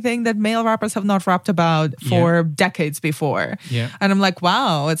about anything that male rappers have not rapped about for decades before. Yeah. And I'm like,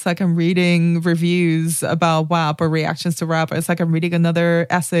 wow, it's like I'm reading reviews about WAP or reactions to rap. It's like I'm reading another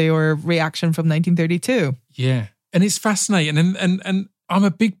essay or reaction from 1932. Yeah. And it's fascinating. And I'm a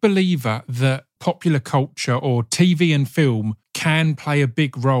big believer that popular culture or TV and film can play a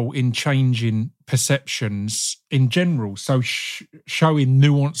big role in changing perceptions in general. So showing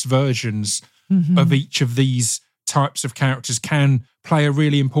nuanced versions of each of these types of characters can play a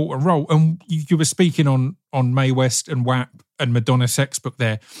really important role. And you were speaking on Mae West and WAP and Madonna's sex book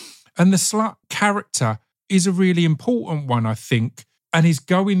there. And the slut character is a really important one, I think, and is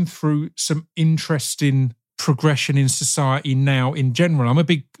going through some interesting progression in society now in general. I'm a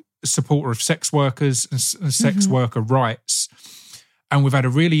big supporter of sex workers and sex worker rights. And we've had a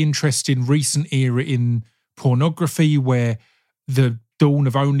really interesting recent era in pornography where the dawn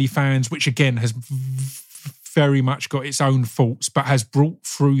of OnlyFans, which again has very much got its own faults, but has brought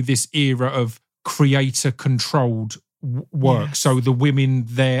through this era of creator-controlled work. Yes. So the women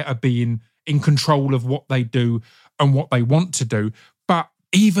there are being in control of what they do and what they want to do. But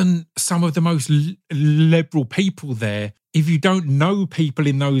even some of the most liberal people there, if you don't know people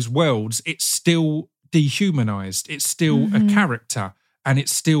in those worlds, it's still dehumanized. It's still a character and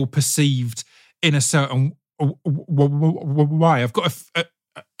it's still perceived in a certain way. I've got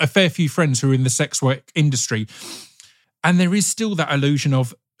a fair few friends who are in the sex work industry, and there is still that illusion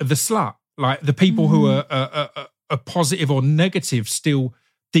of the slut. Like the people who are positive or negative still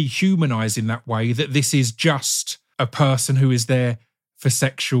dehumanize in that way, that this is just a person who is there for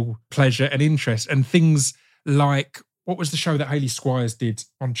sexual pleasure and interest. And things like, what was the show that Hayley Squires did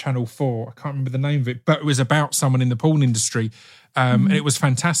on Channel 4? I can't remember the name of it, but it was about someone in the porn industry. And it was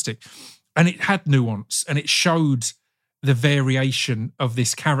fantastic. And it had nuance, and it showed the variation of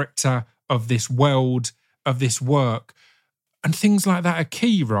this character, of this world, of this work. And things like that are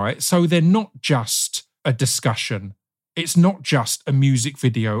key, right? So they're not just a discussion. It's not just a music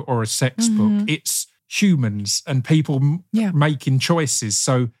video or a sex book. It's humans and people making choices.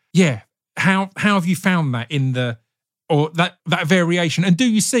 So, yeah, how have you found that in that variation? And do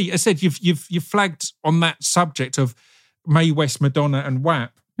you see, as I said, you've flagged on that subject of Mae West, Madonna and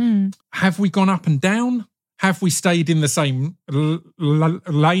WAP. Have we gone up and down? Have we stayed in the same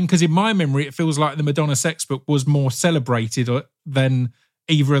lane? Because in my memory, it feels like the Madonna sex book was more celebrated than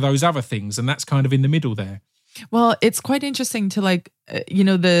either of those other things. And that's kind of in the middle there. Well, it's quite interesting to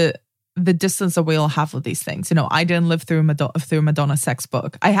the distance that we all have with these things. I didn't live through Madonna's sex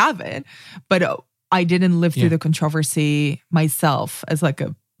book. I have it, but I didn't live through the controversy myself as like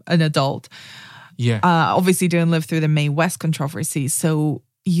an adult. Yeah. Obviously didn't live through the Mae West controversy. So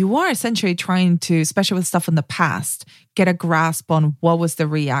you are essentially trying to, especially with stuff in the past, get a grasp on what was the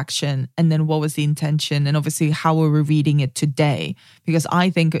reaction and then what was the intention and obviously how are we reading it today. Because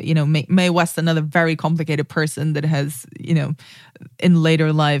I think, Mae West, another very complicated person that has, in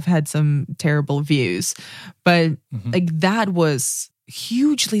later life had some terrible views. But that was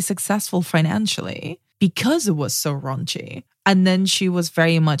hugely successful financially because it was so raunchy. And then she was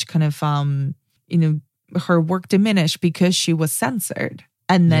very much kind of, her work diminished because she was censored.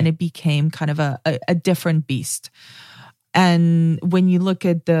 And then it became kind of a different beast. And when you look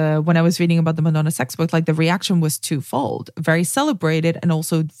at when I was reading about the Madonna sex book, like the reaction was twofold, very celebrated and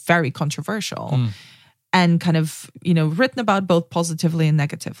also very controversial. And kind of, written about both positively and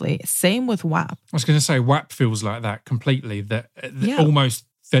negatively. Same with WAP. I was going to say WAP feels like that completely, that almost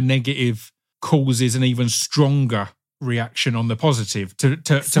the negative causes an even stronger reaction on the positive to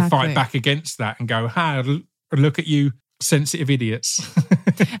fight back against that and go, look at you, sensitive idiots.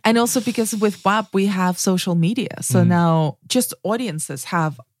 And also because with WAP, we have social media. So now just audiences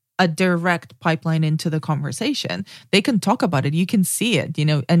have a direct pipeline into the conversation. They can talk about it. You can see it,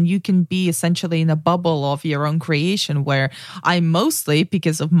 and you can be essentially in a bubble of your own creation where I mostly,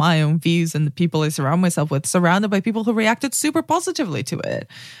 because of my own views and the people I surround myself with, surrounded by people who reacted super positively to it.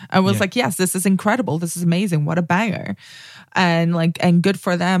 I was like, yes, this is incredible. This is amazing. What a banger. And good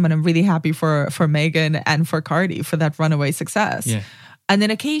for them. And I'm really happy for Megan and for Cardi for that runaway success. Yeah. And then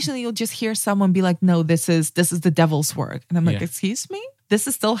occasionally you'll just hear someone be like, no, this is the devil's work. And I'm like, excuse me? This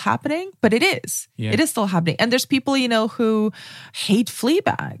is still happening? But it is. Yeah. It is still happening. And there's people, who hate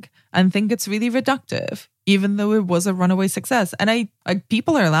Fleabag and think it's really reductive, even though it was a runaway success. And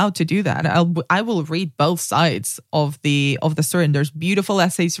people are allowed to do that. I will read both sides of the story. And there's beautiful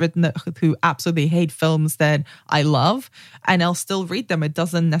essays written who absolutely hate films that I love, and I'll still read them. It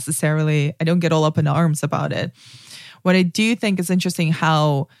doesn't necessarily, I don't get all up in arms about it. What I do think is interesting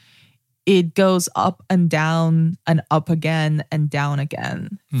how it goes up and down and up again and down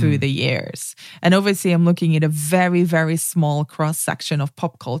again through the years. And obviously I'm looking at a very, very small cross section of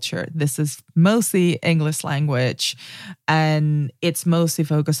pop culture. This is mostly English language and it's mostly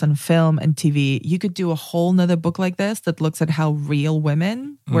focused on film and TV. You could do a whole nother book like this that looks at how real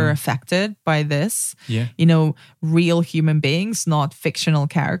women were affected by this. Yeah. Real human beings, not fictional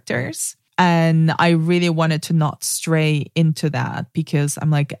characters. And I really wanted to not stray into that because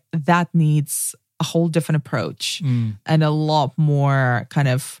I'm like, that needs a whole different approach and a lot more kind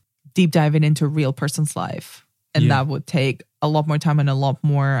of deep diving into a real person's life. And that would take a lot more time and a lot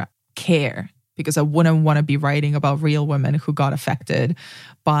more care because I wouldn't want to be writing about real women who got affected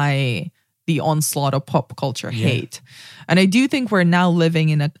by the onslaught of pop culture hate. And I do think we're now living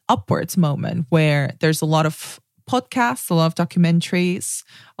in an upwards moment where there's a lot of podcasts, a lot of documentaries,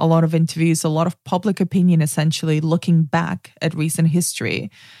 a lot of interviews, a lot of public opinion essentially looking back at recent history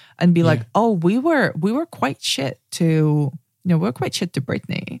and be like, oh, we were quite shit to, we're quite shit to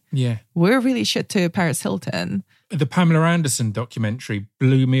Britney. Yeah. We're really shit to Paris Hilton. The Pamela Anderson documentary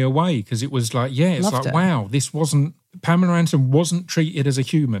blew me away because it was like, wow, Pamela Anderson wasn't treated as a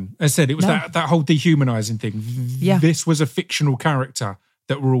human. As I said, it was that whole dehumanizing thing. Yeah. This was a fictional character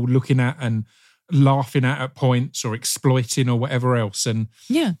that we're all looking at and laughing at points or exploiting or whatever else. And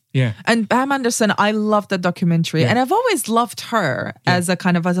and Pam Anderson, I love that documentary and I've always loved her as a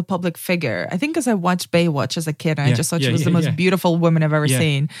public figure. I think because I watched Baywatch as a kid and I just thought she was the most beautiful woman I've ever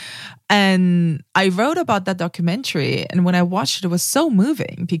seen. And I wrote about that documentary and when I watched it was so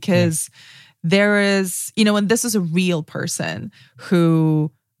moving because there is, and this is a real person who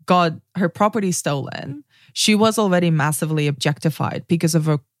got her property stolen. she was already massively objectified because of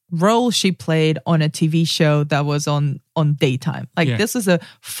a role she played on a TV show that was on daytime. Like this is a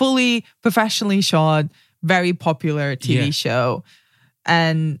fully professionally shot, very popular TV show.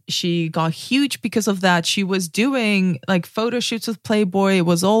 And she got huge because of that. She was doing like photo shoots with Playboy. It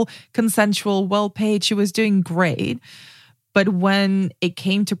was all consensual, well paid. She was doing great. But when it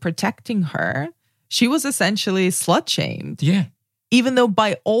came to protecting her, she was essentially slut shamed. Yeah. Even though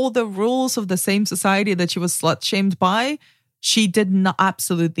by all the rules of the same society that she was slut shamed by, she did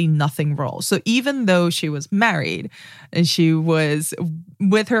absolutely nothing wrong. So even though she was married and she was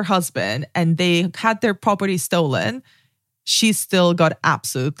with her husband and they had their property stolen, she still got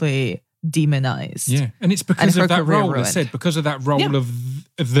absolutely demonized. Yeah. And it's because of that role, I said, because of that role of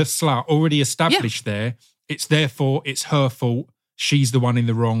the slut already established there. It's therefore, it's her fault. She's the one in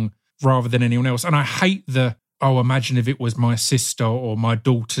the wrong rather than anyone else. And I hate imagine if it was my sister or my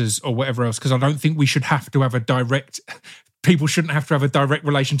daughters or whatever else, because I don't think we should have to have people shouldn't have to have a direct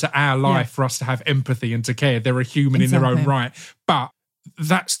relation to our life for us to have empathy and to care. They're a human in their own right. But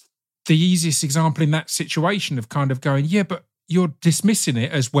that's the easiest example in that situation of kind of going, but you're dismissing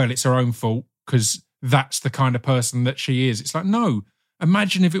it as, well, it's her own fault because that's the kind of person that she is. It's like, no,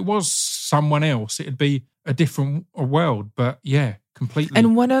 imagine if it was someone else, it'd be a different world. But yeah, completely.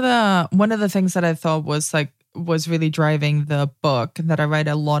 And one of the things that I thought was really driving the book, that I write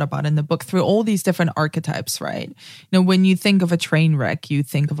a lot about in the book, through all these different archetypes, right? You know, when you think of a train wreck, you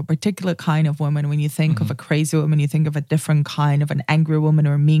think of a particular kind of woman. When you think of a crazy woman, you think of a different kind of an angry woman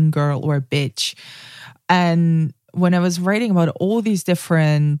or a mean girl or a bitch. And when I was writing about all these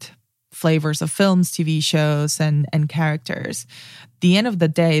different flavors of films, TV shows, and characters, at the end of the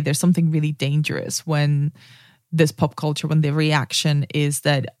day, there's something really dangerous when this pop culture, when the reaction is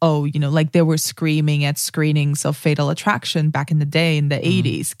that, like they were screaming at screenings of Fatal Attraction back in the day in the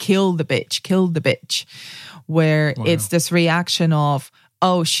 80s, kill the bitch, where it's this reaction of,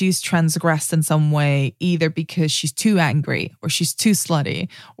 she's transgressed in some way, either because she's too angry or she's too slutty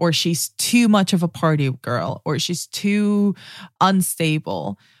or she's too much of a party girl or she's too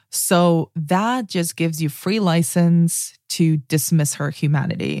unstable. So that just gives you free license to dismiss her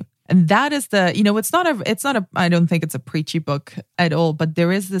humanity. And that is I don't think it's a preachy book at all, but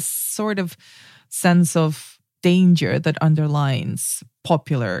there is this sort of sense of danger that underlines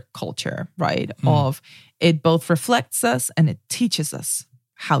popular culture, right? Of it both reflects us and it teaches us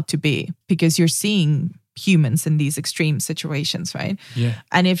how to be, because you're seeing humans in these extreme situations, right? Yeah.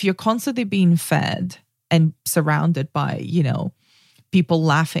 And if you're constantly being fed and surrounded by, people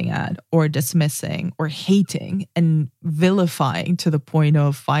laughing at or dismissing or hating and vilifying to the point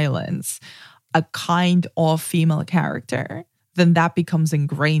of violence a kind of female character, then that becomes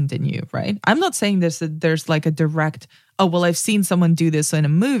ingrained in you, right? I'm not saying there's like a direct, I've seen someone do this in a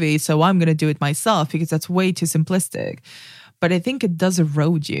movie, so I'm going to do it myself, because that's way too simplistic. But I think it does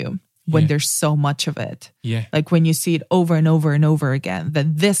erode you when there's so much of it. Yeah. Like when you see it over and over and over again,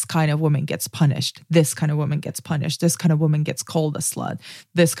 that this kind of woman gets punished. This kind of woman gets punished. This kind of woman gets called a slut.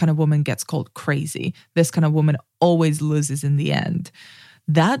 This kind of woman gets called crazy. This kind of woman always loses in the end.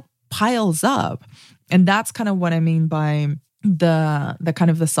 That piles up. And that's kind of what I mean by the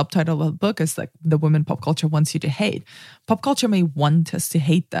kind of the subtitle of the book is like, the women pop culture wants you to hate. Pop culture may want us to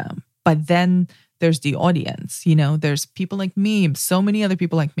hate them, but then there's the audience, there's people like me, so many other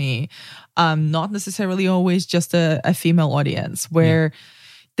people like me, not necessarily always just a female audience, where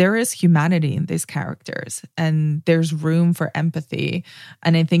there is humanity in these characters and there's room for empathy.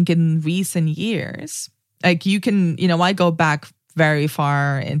 And I think in recent years, like you can, I go back very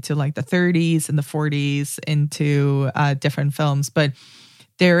far into like the 30s and the 40s into different films, but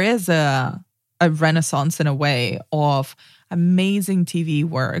there is a renaissance in a way of amazing TV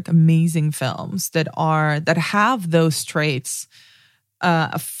work, amazing films that have those traits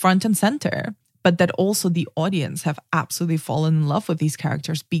front and center, but that also the audience have absolutely fallen in love with these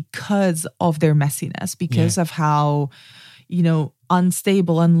characters because of their messiness, because of how,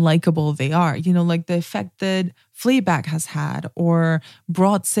 unstable, unlikable they are. Like the effect that Fleabag has had, or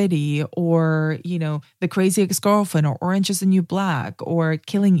Broad City, or, The Crazy Ex-Girlfriend, or Orange is the New Black, or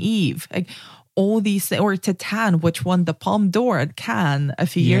Killing Eve. Like, all these, or Titan, which won the Palme d'Or at Cannes a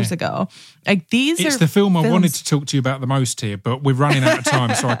few years ago. Like it's the film I wanted to talk to you about the most here, but we're running out of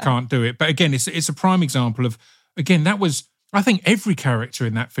time, so I can't do it. But again, it's a prime example of, again, I think every character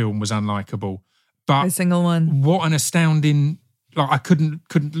in that film was unlikable, but every single one. What an astounding! Like I couldn't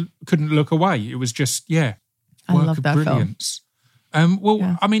look away. It was just I love that brilliance.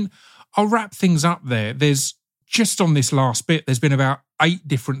 Film. I mean, I'll wrap things up there. There's just on this last bit. There's been about 8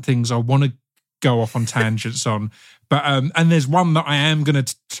 different things I want to go off on tangents on, but and there's one that I am going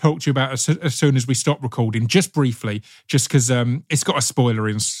to talk to you about as soon as we stop recording, just briefly, just because it's got a spoiler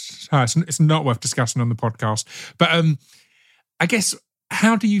in, so it's not worth discussing on the podcast. But I guess,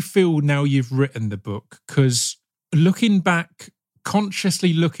 how do you feel now you've written the book? Because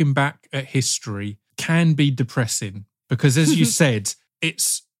consciously looking back at history can be depressing, because as you said,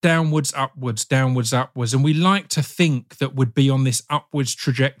 it's downwards, upwards, and we like to think that we'd be on this upwards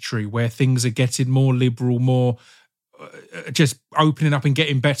trajectory where things are getting more liberal, more just opening up and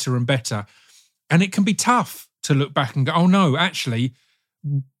getting better and better. And it can be tough to look back and go, oh no, actually,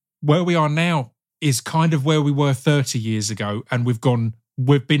 where we are now is kind of where we were 30 years ago, and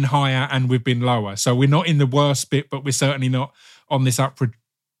we've been higher and we've been lower. So we're not in the worst bit, but we're certainly not on this upward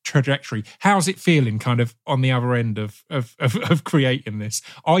trajectory. How's it feeling kind of on the other end of creating this?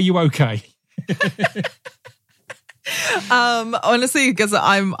 Are you okay? Honestly, because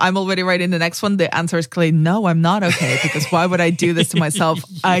I'm already writing the next one, the answer is clearly no, I'm not okay, because why would I do this to myself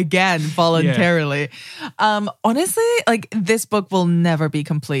again voluntarily? Honestly, like, this book will never be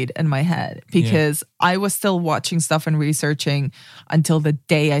complete in my head, because I was still watching stuff and researching until the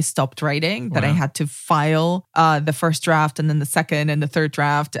day I stopped writing, that I had to file the first draft and then the second and the third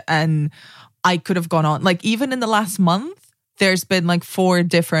draft, and I could have gone on, like, even in the last month, there's been like 4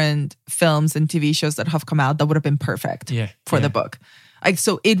 different films and TV shows that have come out that would have been perfect for the book. Like,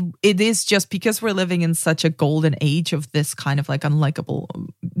 so it is just because we're living in such a golden age of this kind of like unlikable,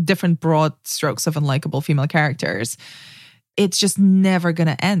 different broad strokes of unlikable female characters. It's just never going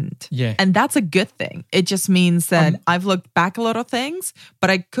to end. Yeah. And that's a good thing. It just means that I've looked back a lot of things,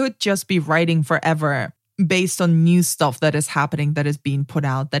 but I could just be writing forever based on new stuff that is happening, that is being put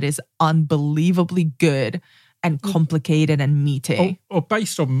out, that is unbelievably good and complicated and meaty. Or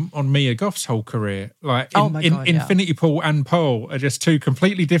based on Mia Goth's whole career. Like, Infinity Pool and Pearl are just 2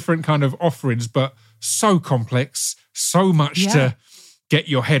 completely different kind of offerings, but so complex, so much to get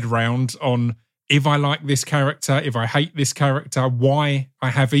your head round on, if I like this character, if I hate this character, why I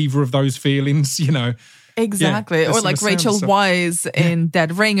have either of those feelings, you know. Exactly. Or like Rachel Weisz in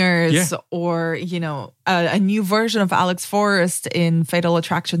Dead Ringers, or, you know, a new version of Alex Forrest in Fatal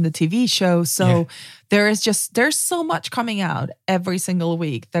Attraction, the TV show. So there's so much coming out every single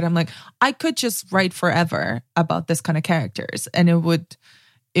week that I'm like, I could just write forever about this kind of characters, and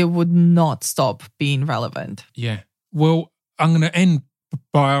it would not stop being relevant. Yeah. Well, I'm going to end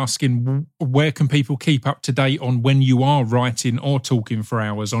by asking, where can people keep up to date on when you are writing or talking for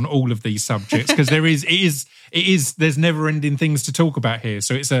hours on all of these subjects? Because there's never ending things to talk about here.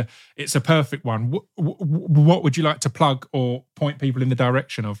 So it's a perfect one. What would you like to plug or point people in the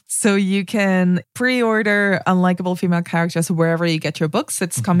direction of? So you can pre-order Unlikable Female Characters wherever you get your books.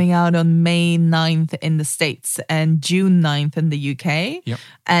 It's coming out on May 9th in the States and June 9th in the UK. Yep.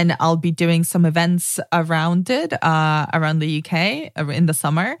 And I'll be doing some events around it, around the UK in the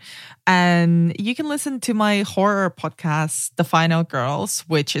summer. And you can listen to my horror podcast, The Final Girls,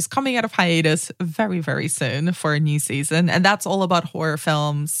 which is coming out of hiatus very, very soon for a new season. And that's all about horror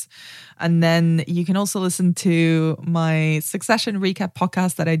films. And then you can also listen to my Succession recap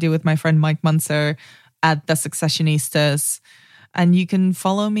podcast that I do with my friend Mike Munzer at The Successionistas. And you can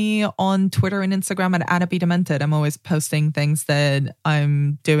follow me on Twitter and Instagram at Anna B. Demented. I'm always posting things that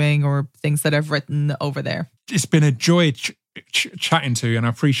I'm doing or things that I've written over there. It's been a joy chatting to you, and I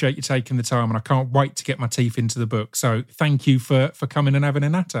appreciate you taking the time, and I can't wait to get my teeth into the book. So thank you for coming and having a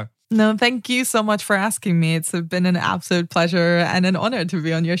natter. No, thank you so much for asking me. It's been an absolute pleasure and an honor to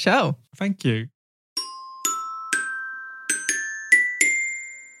be on your show. Thank you.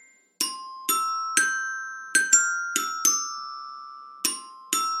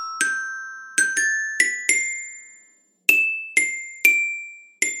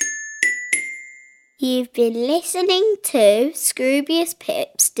 You've been listening to Scroobius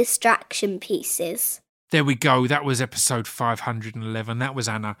Pip's Distraction Pieces. There we go. That was episode 511. That was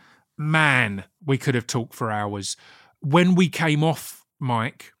Anna. Man, we could have talked for hours. When we came off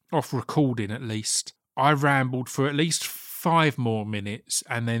mic, off recording at least, I rambled for at least 5 more minutes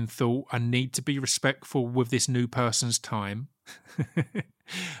and then thought I need to be respectful with this new person's time.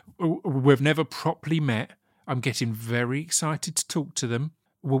 We've never properly met. I'm getting very excited to talk to them.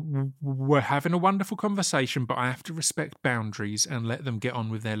 We're having a wonderful conversation, but I have to respect boundaries and let them get on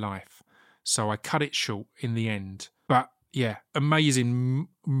with their life. So I cut it short in the end. But yeah, amazing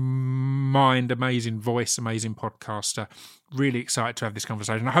mind, amazing voice, amazing podcaster. Really excited to have this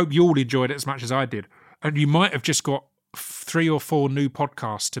conversation. I hope you all enjoyed it as much as I did. And you might have just got 3 or 4 new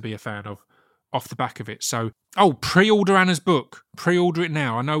podcasts to be a fan of off the back of it. So, pre-order Anna's book. Pre-order it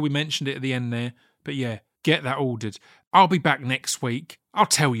now. I know we mentioned it at the end there, but yeah, get that ordered. I'll be back next week. I'll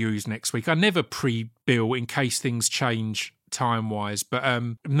tell you who's next week. I never pre-bill in case things change time-wise. But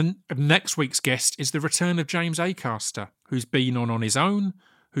next week's guest is the return of James Acaster, who's been on his own,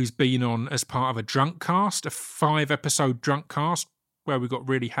 who's been on as part of a drunk cast, a 5-episode drunk cast where we got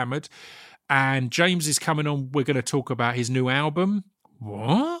really hammered. And James is coming on. We're going to talk about his new album.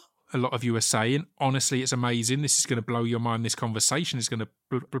 What? A lot of you are saying. Honestly, it's amazing. This is going to blow your mind. This conversation is going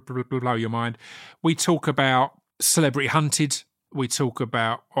to blow your mind. We talk about Celebrity Hunted. We talk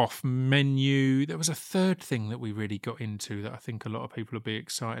about Off Menu. There was a third thing that we really got into that I think a lot of people will be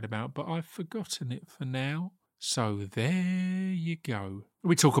excited about, but I've forgotten it for now. So there you go.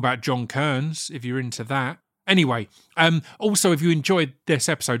 We talk about John Kearns, if you're into that. Anyway, also, if you enjoyed this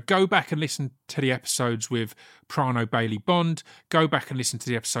episode, go back and listen to the episodes with Prano Bailey Bond. Go back and listen to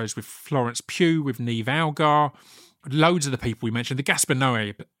the episodes with Florence Pugh, with Neve Algar. Loads of the people we mentioned. The Gaspar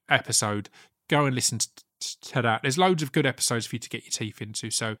Noé episode. Go and listen to that. There's loads of good episodes for you to get your teeth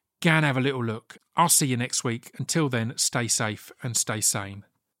into. So go and have a little look. I'll see you next week. Until then, stay safe and stay sane.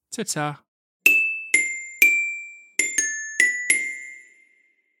 Ta-ta.